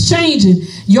keep exchanging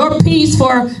your peace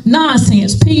for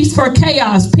nonsense, peace for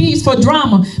chaos, peace for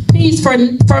drama, peace for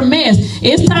mess.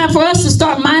 It's time for us to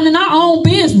start minding our own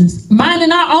business,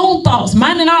 minding our own thoughts,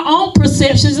 minding our own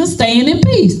perceptions, and staying in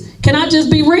peace. Can I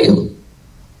just be real?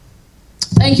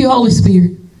 Thank you, Holy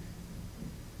Spirit.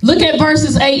 Look at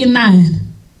verses 8 and 9.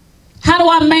 How do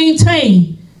I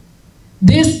maintain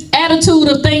this attitude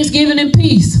of thanksgiving and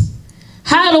peace?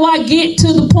 How do I get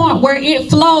to the point where it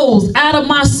flows out of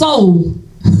my soul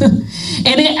and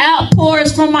it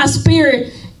outpours from my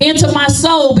spirit into my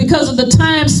soul because of the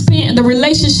time spent, the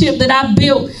relationship that I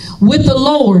built with the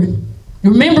Lord?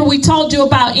 Remember, we told you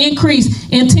about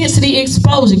increased intensity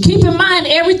exposure. Keep in mind,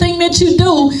 everything that you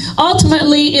do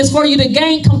ultimately is for you to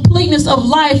gain completeness of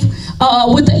life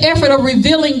with the effort of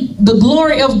revealing the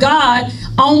glory of God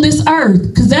on this earth.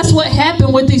 Because that's what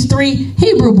happened with these 3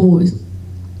 Hebrew boys.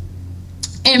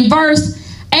 In verse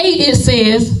 8 it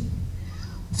says,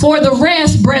 for the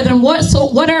rest, brethren,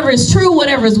 whatever is true,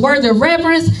 whatever is worthy of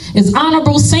reverence, is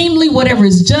honorable, seemly, whatever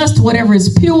is just, whatever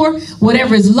is pure,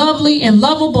 whatever is lovely and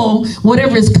lovable,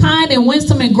 whatever is kind and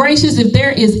winsome and gracious, if there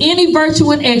is any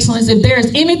virtue and excellence, if there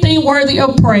is anything worthy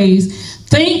of praise,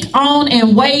 think on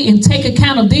and weigh and take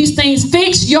account of these things.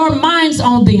 Fix your minds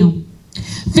on them.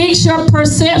 Fix your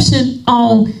perception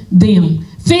on them.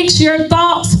 Fix your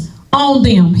thoughts on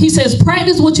them. He says,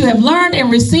 practice what you have learned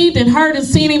and received and heard and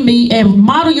seen in me, and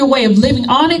model your way of living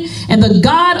on it. And the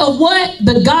God of what?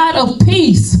 The God of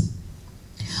peace,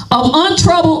 of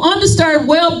untroubled, undisturbed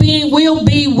well-being will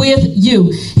be with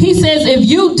you. He says, if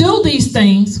you do these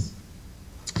things,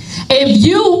 if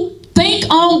you think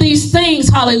on these things,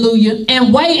 hallelujah,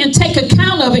 and weigh and take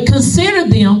account of it, consider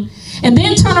them, and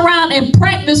then turn around and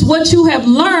practice what you have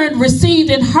learned,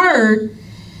 received, and heard,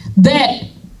 that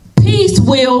peace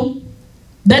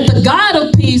that the God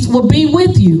of peace will be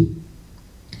with you.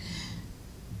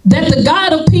 That the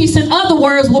God of peace, in other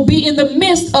words, will be in the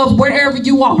midst of wherever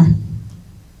you are.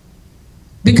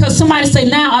 Because somebody say,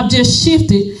 now I've just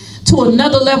shifted to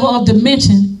another level of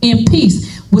dimension in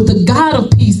peace, with the God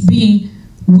of peace being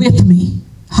with me.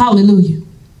 Hallelujah.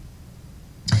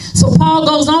 So Paul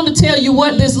goes on to tell you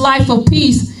what this life of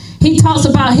peace, he talks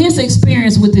about his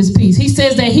experience with this peace. He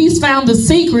says that he's found the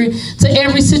secret to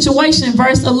every situation. In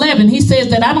verse 11, he says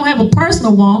that I don't have a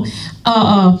personal want.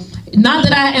 Not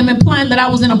that I am implying that I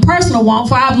was in a personal want,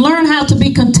 for I've learned how to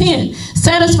be content,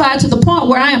 satisfied to the point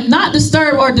where I am not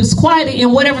disturbed or disquieted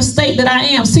in whatever state that I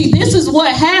am. See, this is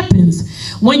what happens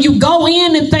when you go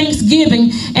in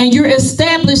thanksgiving and you're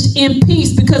established in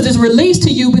peace, because it's released to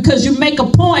you, because you make a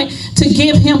point to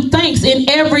give him thanks in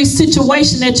every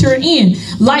situation that you're in.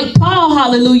 Like Paul,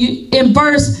 hallelujah, in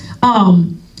verse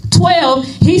 12,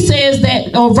 he says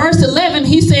that, or verse 11,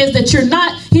 he says that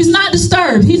he's not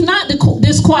disturbed. He's not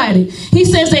disquieted. He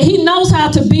says that he knows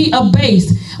how to be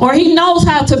abased, or he knows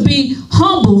how to be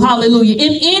humble, hallelujah,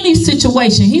 in any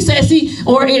situation. He says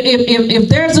if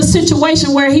there's a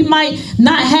situation where he might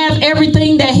not have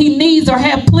everything that he needs or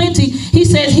have plenty, he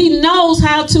says he knows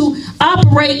how to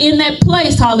operate in that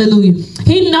place, hallelujah.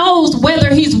 He knows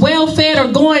whether he's well fed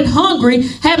or going hungry,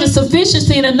 having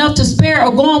sufficiency and enough to spare,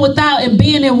 or going without and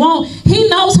being in want. He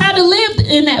knows how to live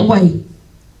in that way.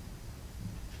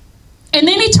 And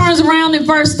then he turns around in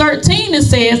verse 13 and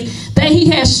says that he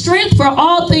has strength for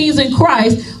all things in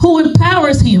Christ who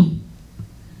empowers him.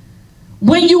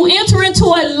 When you enter into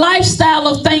a lifestyle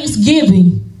of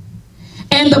thanksgiving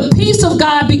and the peace of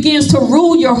God begins to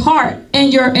rule your heart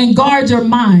and guard your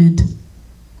mind,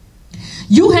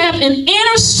 you have an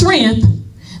inner strength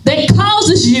that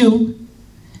causes you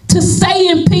to stay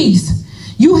in peace.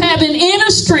 You have an inner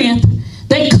strength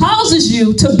that causes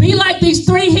you to be like these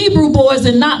 3 Hebrew boys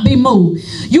and not be moved.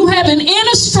 You have an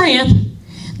inner strength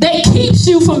that keeps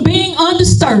you from being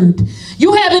undisturbed.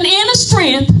 You have an inner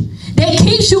strength that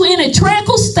keeps you in a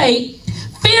tranquil state,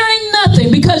 fearing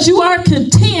nothing, because you are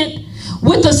content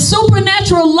with the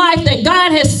supernatural life that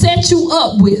God has set you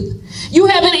up with. You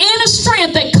have an inner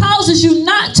strength that causes you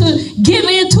not to give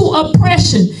into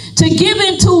oppression, to give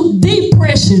into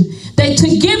depression,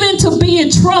 to give in to be in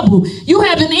trouble. You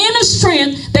have an inner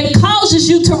strength that causes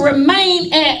you to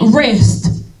remain at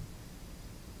rest.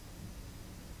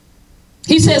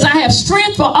 He says, I have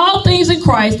strength for all things in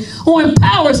Christ who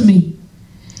empowers me.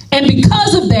 And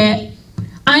because of that,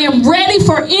 I am ready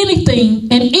for anything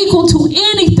and equal to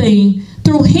anything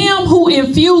through him who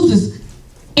infuses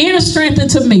inner strength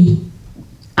into me.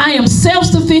 I am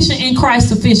self-sufficient in Christ's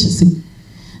sufficiency.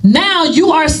 Now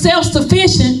you are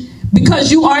self-sufficient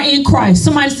because you are in Christ.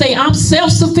 Somebody say, I'm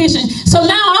self-sufficient. So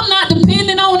now I'm not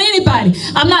dependent on anybody.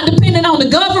 I'm not dependent on the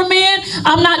government.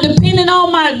 I'm not dependent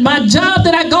on my job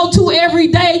that I go to every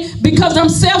day, because I'm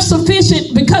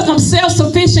self-sufficient, because I'm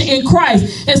self-sufficient in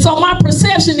Christ. And so my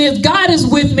perception is God is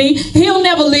with me. He'll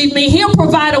never leave me. He'll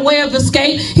provide a way of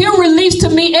escape. He'll release to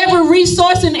me every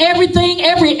resource and everything,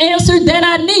 every answer that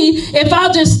I need if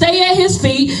I'll just stay at his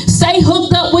feet, stay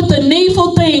hooked up with the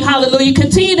needful thing. Hallelujah.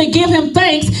 Continue to give him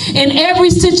thanks in every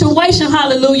situation.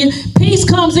 Hallelujah. Peace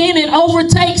comes in and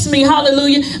overtakes me.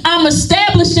 Hallelujah. I'm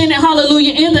established in it.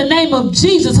 Hallelujah. In the name of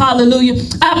Jesus. Hallelujah.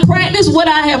 I practice what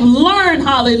I have learned.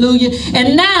 Hallelujah.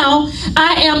 And now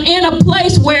I am in a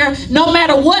place where no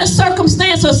matter what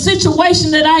circumstance or situation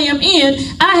that I am in,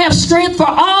 I have strength for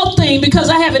all things, because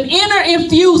I have an inner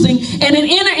infusing and an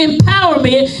inner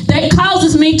empowerment that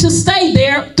causes me to stay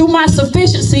there through my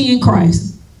sufficiency in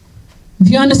Christ. If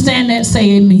you understand that,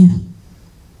 say amen.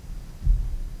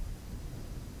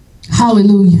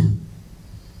 Hallelujah.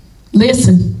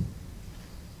 Listen,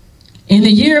 in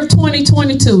the year of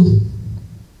 2022,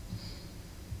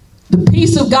 the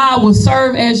peace of God will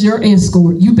serve as your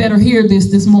escort. You better hear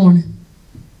this morning.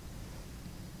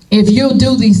 If you'll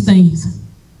do these things,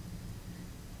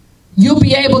 you'll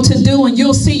be able to do, and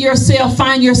you'll see yourself,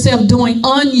 find yourself doing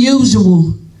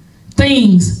unusual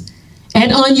things at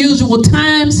unusual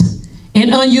times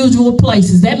and unusual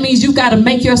places. That means you've got to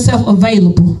make yourself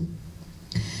available.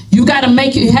 You got to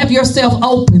have yourself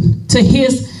open to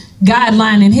his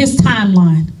guideline and his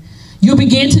timeline. You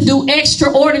begin to do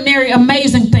extraordinary,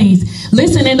 amazing things.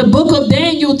 Listen, in the book of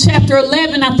Daniel, chapter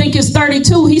 11, I think it's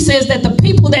 32, he says that the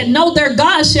people that know their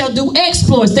God shall do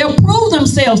exploits. They'll prove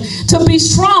themselves to be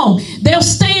strong. They'll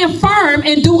stand firm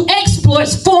and do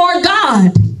exploits for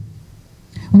God.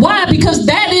 Why? Because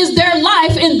that is their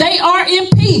life and they are in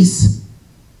peace.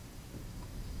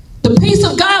 The peace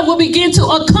of God will begin to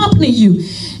accompany you.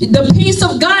 The peace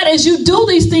of God, as you do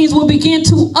these things, will begin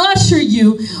to usher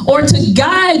you or to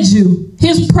guide you.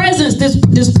 His presence,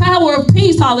 this power of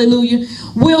peace, hallelujah,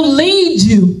 will lead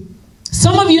you.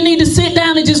 Some of you need to sit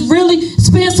down and just really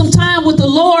spend some time with the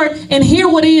Lord and hear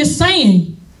what he is saying.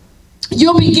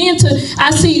 You'll begin to,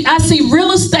 I see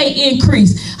real estate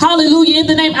increase. Hallelujah. In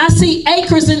the name, I see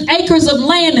acres and acres of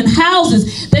land and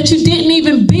houses that you didn't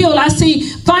even build. I see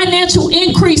financial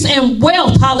increase and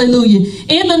wealth. Hallelujah.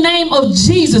 In the name of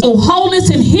Jesus. Wholeness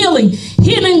and healing.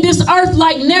 Hitting this earth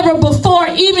like never before,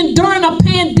 even during a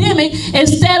pandemic.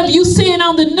 Instead of you seeing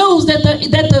on the news that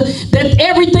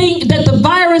the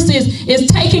virus is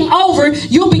taking over,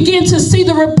 you'll begin to see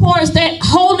the reports that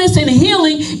wholeness and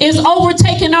healing is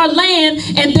overtaking our land.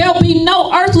 And there'll be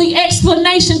no earthly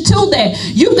explanation to that.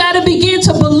 You've got to begin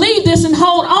to believe this and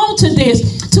hold on to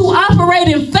this, to operate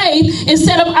in faith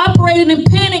instead of operating in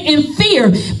panic and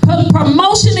fear.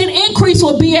 Promotion and increase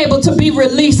will be able to be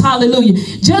released. Hallelujah.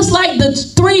 Just like the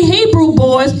 3 Hebrew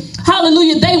boys,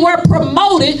 hallelujah, they were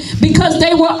promoted because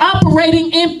they were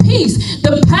operating in peace.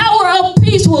 The power of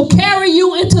peace will carry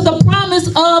you into the promise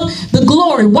of the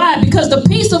glory. Why? Because the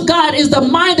peace of God is the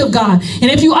mind of God.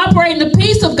 And if you operate in the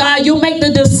peace of God, you'll make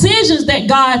the decisions that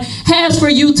God has for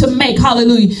you to make.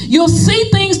 Hallelujah. You'll see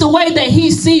things the way that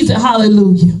he sees it.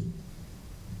 Hallelujah.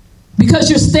 Because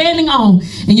you're standing on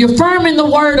and you're firm in the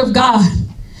word of God.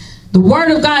 The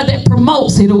word of God that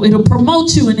promotes, it'll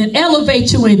promote you and it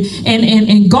elevate you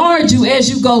and guard you as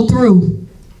you go through.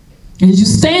 As you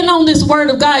stand on this word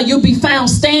of God, you'll be found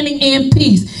standing in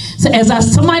peace. So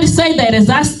somebody say that, as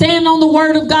I stand on the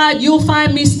word of God, you'll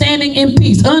find me standing in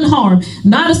peace, unharmed,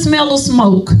 not a smell of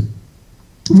smoke,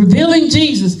 revealing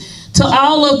Jesus to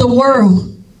all of the world.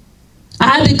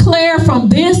 I declare from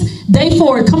this day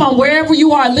forward, come on, wherever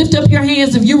you are, lift up your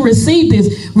hands if you receive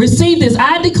this. Receive this.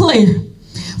 I declare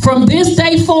from this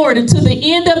day forward until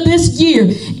the end of this year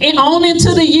and on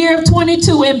into the year of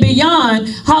 22 and beyond,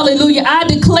 hallelujah, I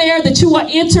declare that you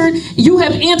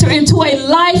have entered into a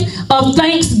life of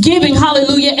thanksgiving,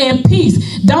 hallelujah, and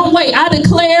peace. Don't wait. I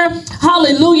declare,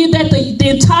 hallelujah, that the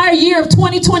entire year of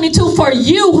 2022 for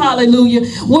you, hallelujah,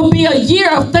 will be a year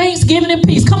of thanksgiving and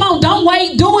peace. Come on, don't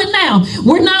wait. Do it now.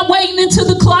 We're not waiting until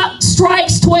the clock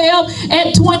strikes 12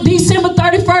 at December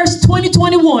 31st,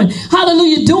 2021.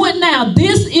 Hallelujah. Do it now.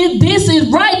 This is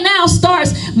right now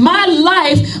starts my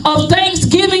life of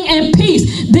thanksgiving and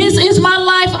peace. This is my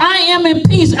life. I am in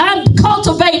peace. I'm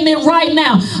cultivating it right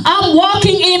now. I'm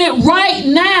walking in it right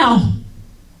now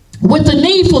with the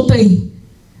needful thing.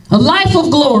 A life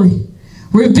of glory.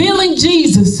 revealing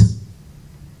Jesus.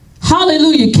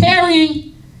 Hallelujah.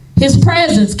 Carrying his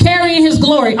presence, carrying his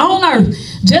glory on earth,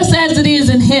 just as it is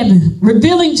in heaven.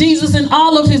 Revealing Jesus in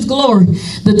all of his glory.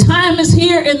 The time is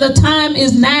here and the time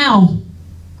is now.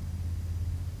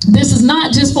 This is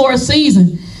not just for a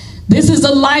season. This is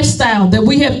a lifestyle that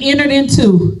we have entered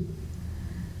into.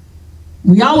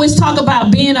 We always talk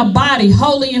about being a body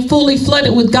wholly and fully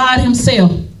flooded with God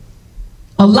himself.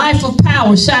 A life of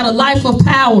power. Shout, a life of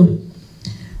power.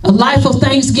 A life of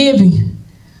thanksgiving.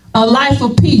 A life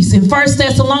of peace. In 1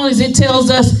 Thessalonians, it tells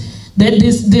us that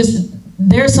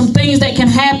there's some things that can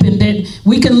happen, that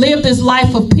we can live this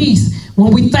life of peace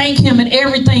when we thank him in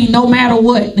everything, no matter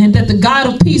what, and that the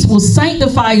God of peace will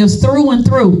sanctify us through and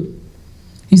through.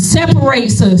 He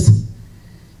separates us.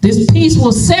 This peace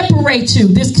will separate you.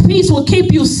 This peace will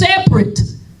keep you separate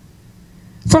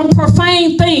from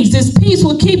profane things. This peace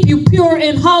will keep you pure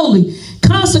and holy,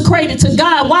 consecrated to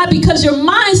God. Why? Because your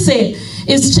mindset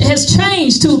has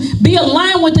changed to be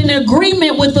aligned with an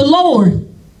agreement with the Lord.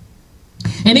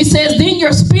 And he says, then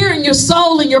your spirit and your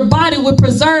soul and your body will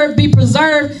be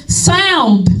preserved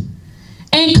sound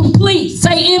and complete.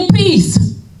 Say, in peace,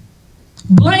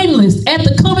 blameless, at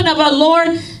the coming of our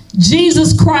Lord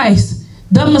Jesus Christ,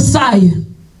 the Messiah.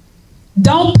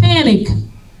 Don't panic.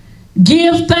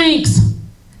 Give thanks.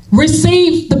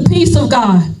 Receive the peace of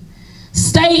God.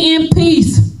 Stay in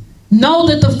peace. Know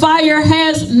that the fire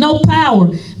has no power.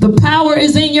 The power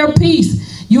is in your peace.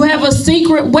 You have a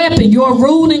secret weapon. You are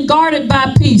ruled and guarded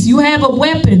by peace. You have a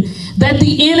weapon that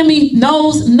the enemy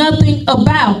knows nothing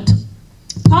about.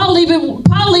 Paul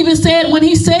even said, when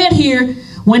he said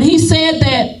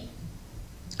that,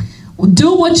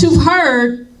 do what you've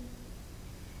heard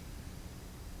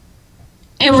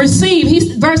and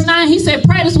receive. Verse 9, he said,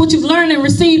 practice what you've learned and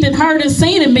received and heard and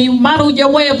seen in me. Model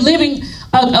your way of living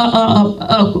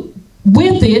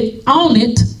with it, on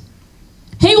it.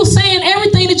 He was saying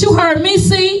everything that you heard me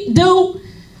do,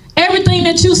 everything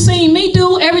that you've seen me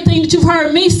do, everything that you've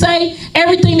heard me say,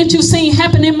 everything that you've seen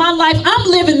happen in my life, I'm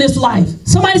living this life.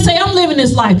 Somebody say, I'm living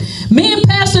this life. Me and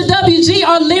Pastor WG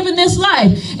are living this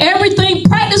life. Everything,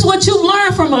 practice what you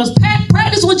learned from us.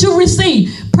 Practice what you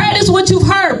received. Practice what you've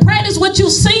heard. Practice what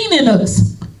you've seen in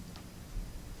us.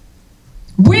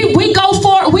 We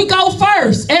go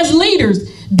first as leaders,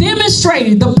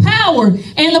 demonstrating the power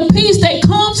and the peace that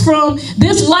comes from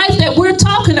this life that we're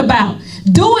talking about.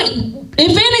 Do it. If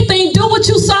anything, do what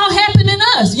you saw happen in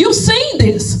us. You've seen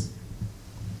this.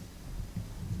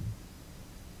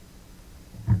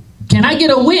 Can I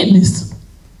get a witness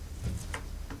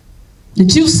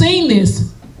that you've seen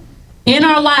this in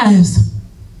our lives?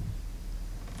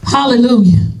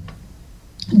 Hallelujah.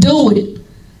 Do it.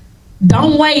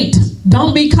 Don't wait.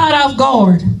 Don't be caught off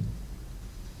guard.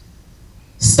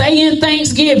 Stay in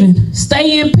thanksgiving.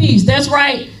 Stay in peace. That's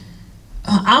right.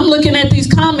 I'm looking at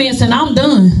these comments and I'm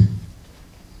done.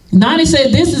 Nani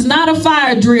said, this is not a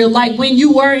fire drill like when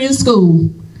you were in school.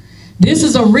 This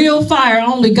is a real fire.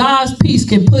 Only God's peace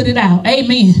can put it out.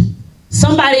 Amen.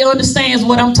 Somebody understands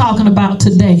what I'm talking about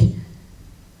today.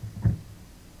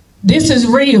 This is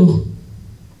real.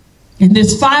 And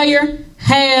this fire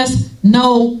has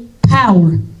no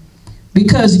power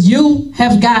because you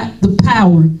have got the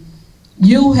power.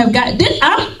 You have got this.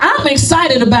 I'm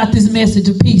excited about this message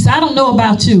of peace. I don't know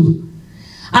about you.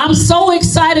 I'm so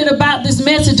excited about this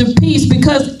message of peace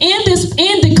because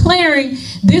in declaring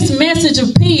this message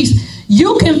of peace,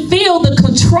 you can feel the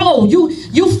control.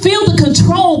 You feel the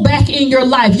control back in your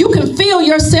life. You can feel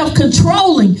yourself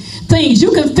controlling things.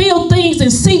 You can feel things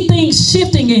and see things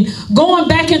shifting and going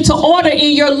back into order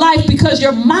in your life because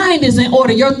your mind is in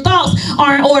order. Your thoughts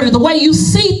are in order. The way you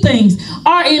see things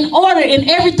are in order, and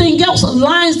everything else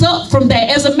lines up from that.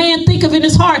 As a man thinketh in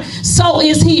his heart, so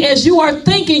is he. As you are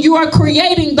thinking, you are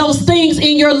creating those things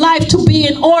in your life to be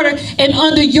in order and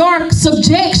under your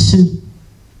subjection.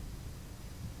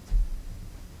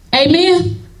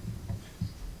 Amen.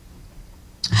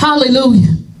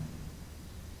 Hallelujah.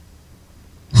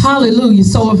 Hallelujah.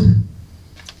 So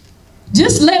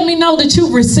just let me know that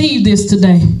you've received this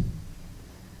today.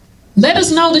 Let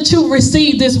us know that you've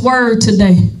received this word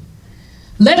today.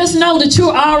 Let us know that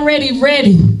you're already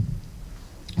ready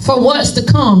for what's to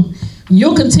come.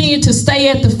 You'll continue to stay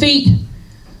at the feet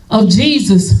of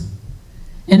Jesus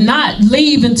and not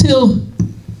leave until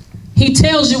he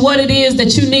tells you what it is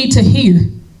that you need to hear.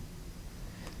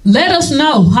 Let us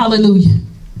know, hallelujah,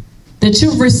 that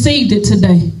you've received it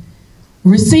today.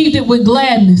 Received it with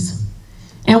gladness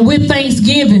and with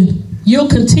thanksgiving. You'll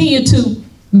continue to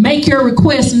make your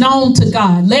request known to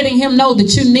God, letting him know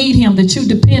that you need him, that you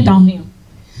depend on him.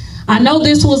 I know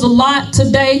this was a lot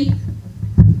today,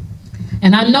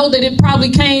 And I know that it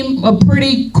probably came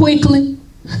pretty quickly.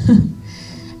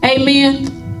 Amen.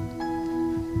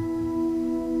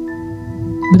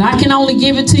 But I can only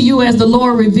give it to you as the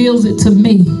Lord reveals it to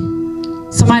me.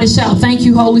 Somebody shout, thank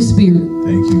you, Holy Spirit.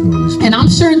 Thank you, Holy Spirit. And I'm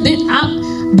sure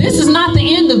that this is not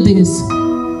the end of this.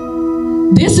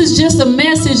 This is just a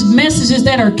messages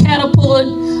that are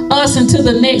catapulting us into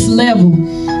the next level,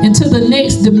 into the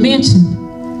next dimension.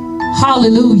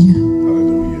 Hallelujah.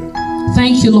 Hallelujah.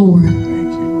 Thank you, Lord. Thank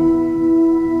you,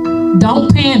 Lord.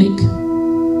 Don't panic.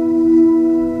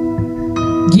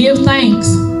 Give thanks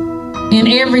in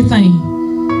everything,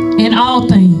 in all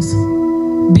things.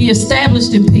 Be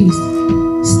established in peace.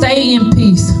 Stay in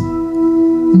peace,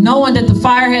 knowing that the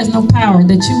fire has no power,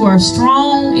 that you are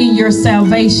strong in your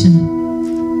salvation.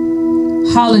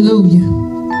 Hallelujah.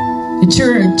 That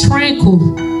you're tranquil.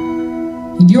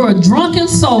 You're a drunken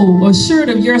soul, assured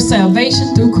of your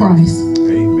salvation through Christ.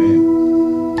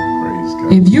 Amen. Praise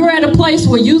God. If you're at a place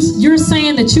where you're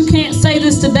saying that you can't say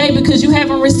this today because you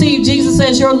haven't received Jesus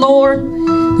as your Lord,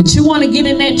 that you want to get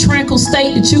in that tranquil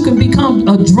state that you can become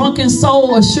a drunken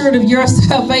soul assured of your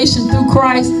salvation through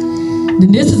Christ,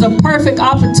 then this is a perfect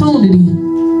opportunity,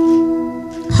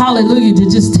 hallelujah, to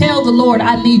just tell the Lord,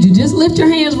 I need you. Just lift your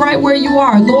hands right where you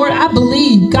are. Lord, I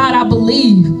believe, God, I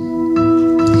believe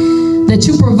that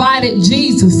you provided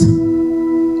Jesus,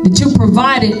 that you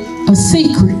provided a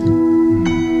secret,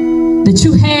 that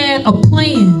you had a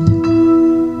plan,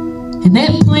 and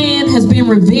that plan has been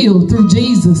revealed through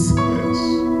Jesus.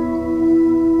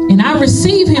 And I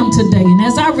receive him today. And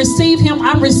as I receive him,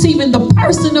 I'm receiving the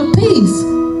person of peace.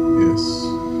 Yes.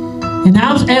 And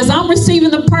as I'm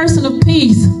receiving the person of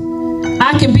peace,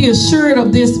 I can be assured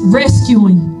of this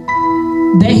rescuing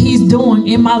that he's doing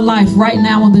in my life right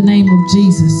now in the name of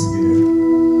Jesus. Yeah.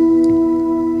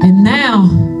 And now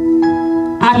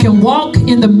I can walk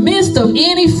in the midst of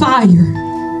any fire,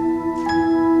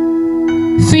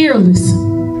 fearless,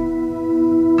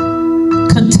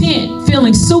 content,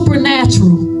 feeling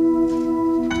supernatural,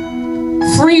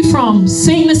 free from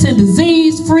sickness and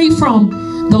disease, free from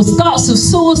those thoughts of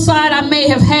suicide I may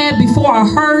have had before I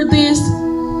heard this,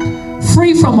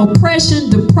 free from oppression,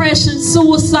 depression,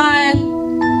 suicide,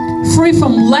 free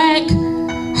from lack,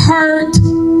 hurt,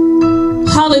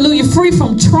 hallelujah, free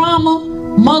from trauma,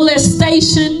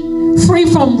 molestation, free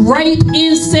from rape,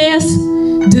 incest,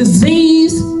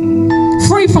 disease,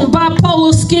 free from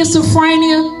bipolar,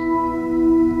 schizophrenia,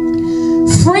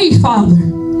 free, Father.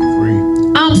 Free.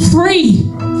 I'm free.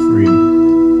 I'm free.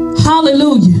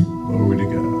 Hallelujah. Glory to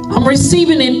God. I'm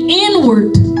receiving an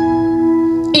inward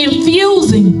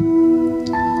infusing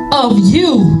of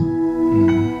you.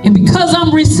 And because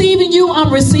I'm receiving you,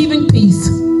 I'm receiving peace.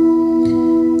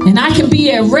 And I can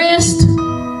be at rest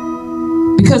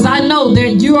because I know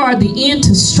that you are the end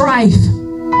to strife.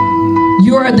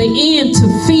 You are the end to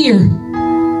fear.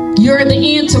 You're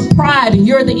the end to pride. And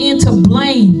you're the end to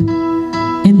blame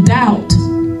and doubt.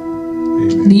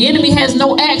 The enemy has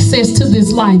no access to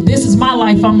this life. This is my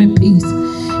life. I'm in peace.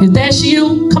 If that's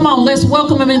you, come on, let's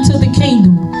welcome him into the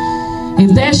kingdom.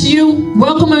 If that's you,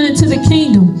 welcome him into the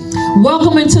kingdom.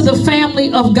 Welcome into the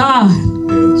family of God.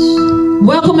 Yes.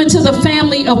 Welcome into the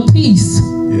family of peace.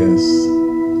 Yes.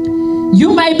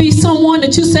 You may be someone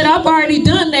that you said, I've already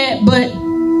done that, but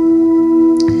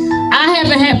I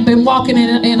haven't been walking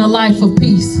in a life of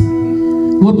peace.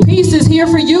 Well, peace is here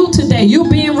for you today. You're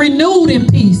being renewed in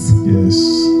peace. Yes.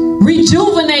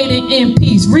 Rejuvenated in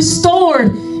peace.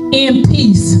 Restored in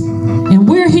peace. And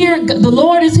we're here. The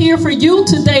Lord is here for you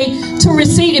today to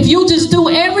receive. If you just do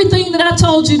everything that I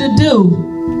told you to do,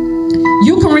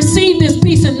 you can receive this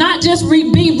peace and not just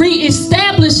be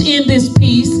reestablished in this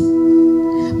peace,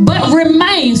 but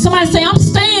remain. Somebody say, I'm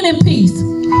staying in peace.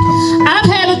 I've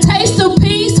had a taste of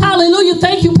peace. Hallelujah.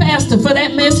 Thank you, Pastor, for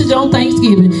that message on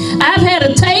Thanksgiving. I've had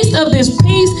a taste of this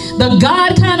peace, the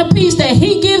God kind of peace that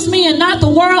he gives me and not the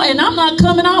world, and I'm not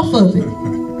coming off of it.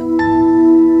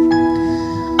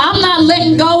 I'm not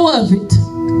letting go of it.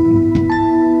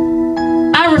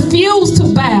 I refuse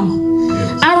to bow.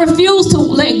 I refuse to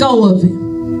let go of it.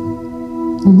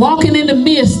 Walking in the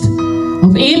midst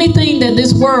of anything that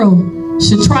this world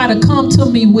should try to come to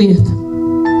me with.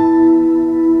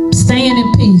 Staying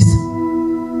in peace.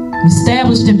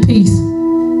 Established in peace.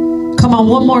 Come on,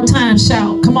 one more time,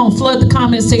 shout. Come on, flood the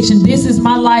comment section. This is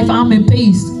my life. I'm in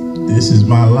peace. This is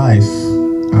my life.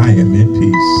 I am in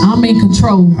peace. I'm in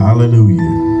control.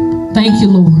 Hallelujah. Thank you,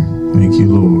 Lord. Thank you,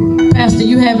 Lord. Pastor,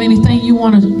 you have anything you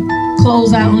want to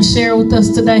close out and share with us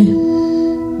today?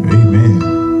 Amen.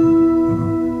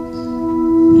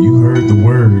 You heard the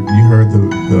word. You heard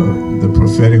the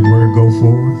prophetic word go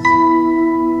forth.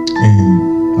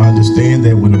 And understand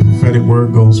that when a prophetic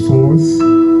word goes forth,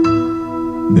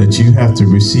 that you have to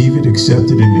receive it,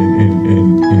 accept it,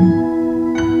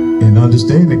 and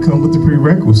understand it come with the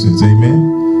prerequisites.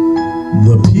 Amen.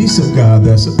 The peace of God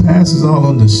that surpasses all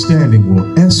understanding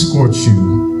will escort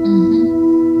you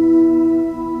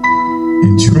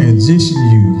and transition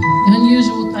you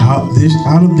out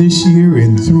of this year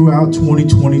and throughout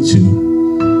 2022.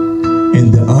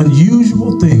 And the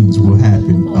unusual things will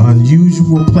happen.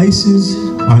 Unusual places,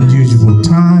 unusual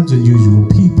times, unusual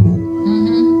people.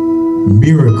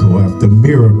 Miracle after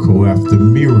miracle after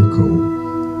miracle.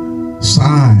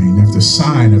 Sign after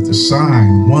sign after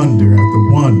sign. Wonder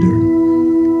after wonder.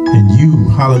 And you,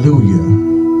 hallelujah,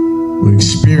 will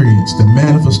experience the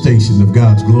manifestation of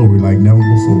God's glory like never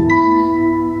before.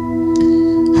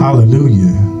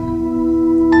 Hallelujah.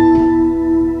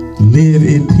 Live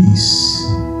in peace.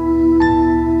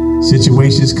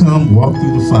 Situations come, walk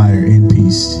through the fire in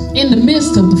peace. In the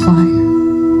midst of the fire.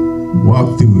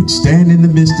 Walk through it. Stand in the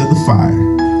midst of the fire.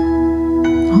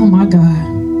 Oh my God.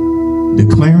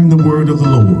 Declaring the word of the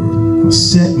Lord. A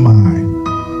set mind.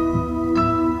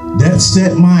 That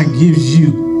set mind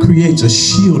creates a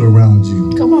shield around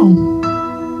you. Come on.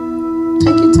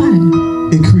 Take your time.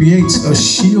 It creates a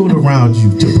shield around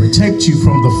you to protect you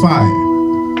from the fire.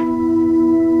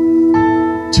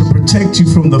 To protect you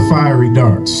from the fiery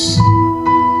darts.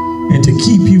 And to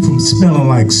keep you from smelling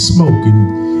like smoke and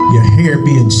your hair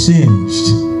being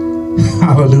singed.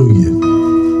 Hallelujah.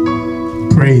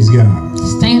 Praise God.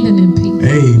 Standing in peace.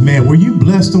 Amen. Were you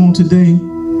blessed on today?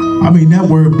 I mean, that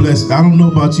word blessed, I don't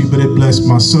know about you, but it blessed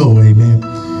my soul. Amen.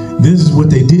 This is what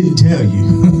they didn't tell you.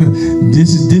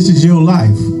 This is your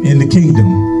life in the kingdom.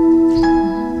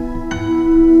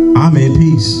 I'm in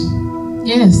peace.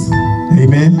 Yes.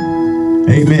 Amen.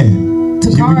 Amen.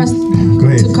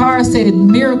 Takara said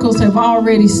miracles have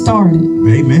already started.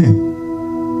 Amen.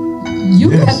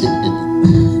 You have to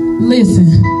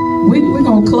listen. We're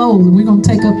gonna close. We're gonna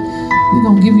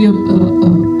give you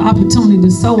an opportunity to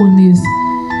sow in this.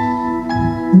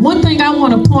 One thing I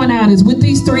want to point out is with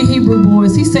these 3 Hebrew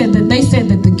boys, they said that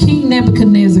the King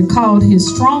Nebuchadnezzar called his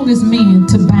strongest men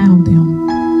to bound them.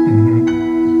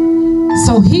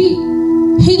 So he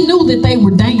knew that they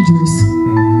were dangerous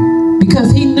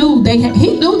because he knew they had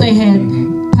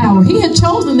power. He had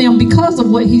chosen them because of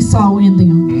what he saw in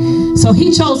them. So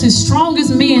he chose his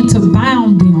strongest men to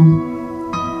bound them.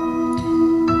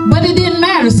 But it didn't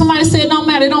matter. Somebody said it don't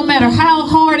matter. It don't matter how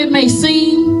hard it may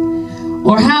seem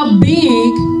or how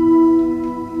big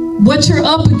what you're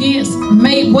up against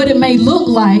what it may look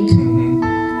like,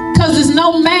 because it's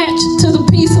no match to the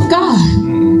peace of God.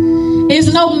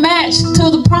 It's no match to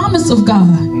the promise of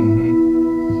God.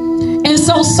 And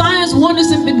so signs,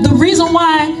 wonders, and the reason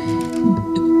why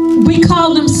we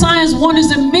call them signs,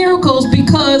 wonders, and miracles,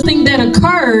 because thing that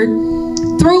occurred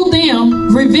through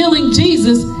them revealing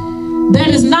Jesus that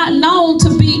is not known to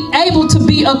be able to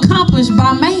be accomplished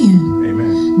by man.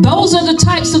 Amen. Those are the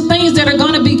types of things that are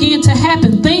going to begin to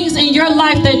happen. Things in your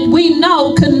life that we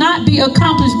know could not be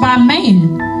accomplished by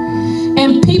man.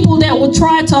 And people that will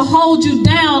try to hold you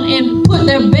down and put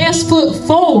their best foot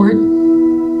forward,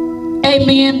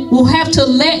 amen, will have to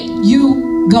let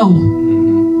you go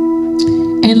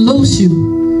and loose you.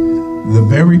 The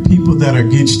very people that are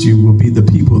against you will be the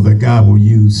people that God will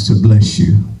use to bless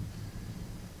you.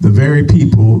 The very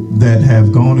people that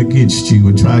have gone against you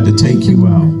and tried to take you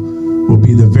out will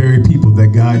be the very people that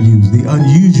God used. The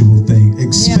unusual thing,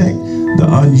 expect the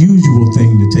unusual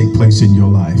thing to take place in your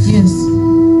life. Yes.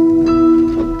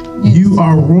 You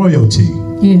are royalty.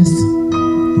 Yes.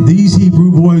 These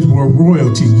Hebrew boys were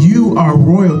royalty. You are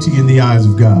royalty in the eyes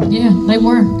of God. Yeah, they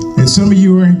were. And some of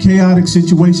you are in chaotic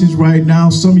situations right now.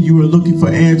 Some of you are looking for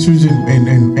answers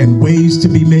and ways to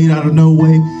be made out of no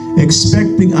way,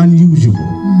 expecting unusual.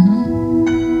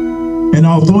 And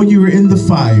although you are in the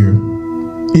fire,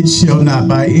 it shall not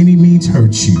by any means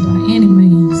hurt you. By any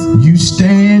means. You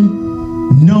stand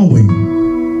knowing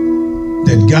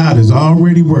that God is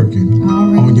already working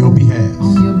on your behalf.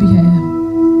 On your behalf.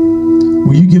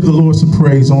 Will you give the Lord some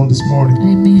praise on this morning?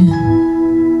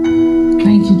 Amen.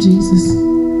 Thank you, Jesus.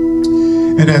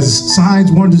 And as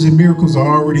signs, wonders, and miracles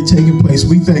are already taking place,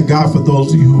 we thank God for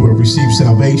those of you who have received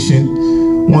salvation.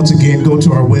 Once again, go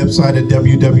to our website at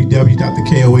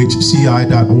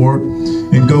www.thekohci.org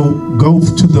and go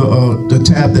to the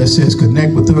tab that says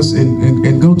connect with us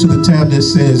and go to the tab that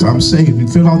says I'm saved and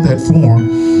fill out that form.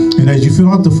 And as you fill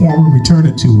out the form and return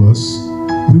it to us,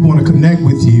 we want to connect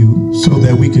with you so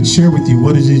that we can share with you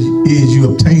what it is you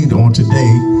obtained on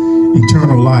today,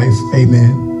 eternal life,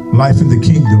 amen, life in the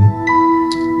kingdom.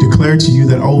 Declare to you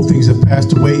that old things have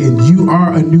passed away and you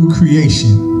are a new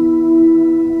creation.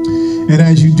 And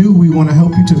as you do, we want to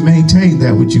help you to maintain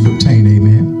that which you've obtained.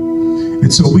 Amen.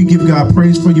 And so we give God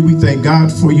praise for you. We thank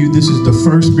God for you. This is the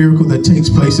first miracle that takes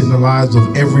place in the lives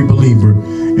of every believer.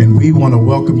 And we want to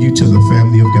welcome you to the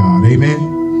family of God.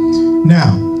 Amen.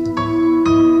 Now,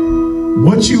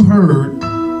 what you heard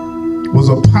was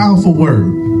a powerful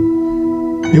word.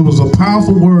 It was a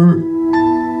powerful word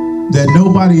that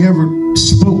nobody ever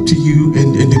spoke to you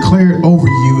and declared over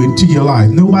you into your life.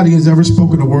 Nobody has ever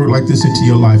spoken a word like this into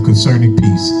your life concerning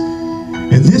peace.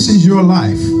 And this is your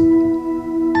life.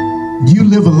 You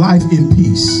live a life in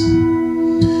peace.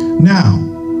 Now,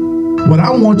 what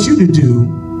I want you to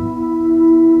do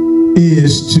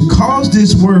is to cause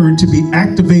this word to be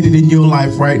activated in your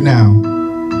life right now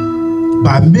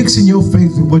by mixing your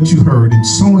faith with what you heard and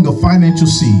sowing a financial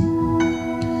seed.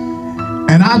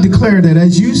 And I declare that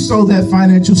as you sow that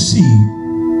financial seed,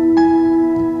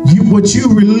 what you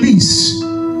release,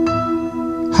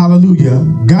 hallelujah,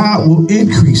 God will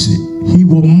increase it. He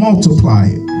will multiply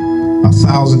it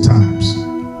 1,000 times.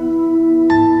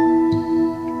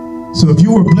 So if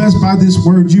you were blessed by this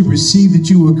word, you received it,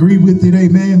 you agree with it,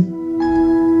 amen.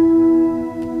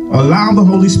 Allow the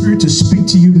Holy Spirit to speak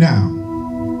to you now.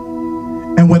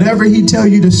 And whatever he tell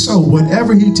you to sow,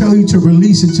 whatever he tell you to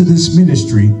release into this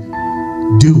ministry,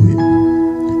 do it.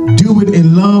 Do it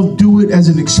in love. Do it as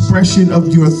an expression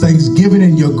of your thanksgiving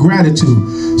and your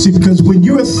gratitude. See, because when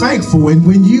you're thankful and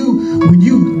when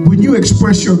you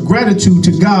express your gratitude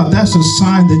to God, that's a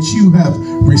sign that you have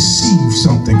received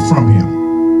something from him.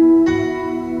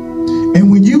 And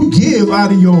when you give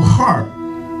out of your heart,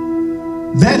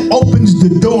 that opens the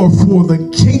door for the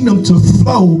kingdom to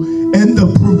flow and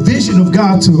the provision of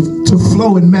God to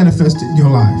flow and manifest in your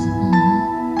life.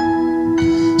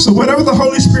 So whatever the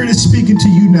Holy Spirit is speaking to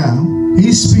you now,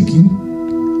 he's speaking.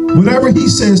 Whatever he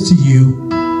says to you,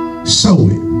 sow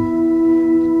it.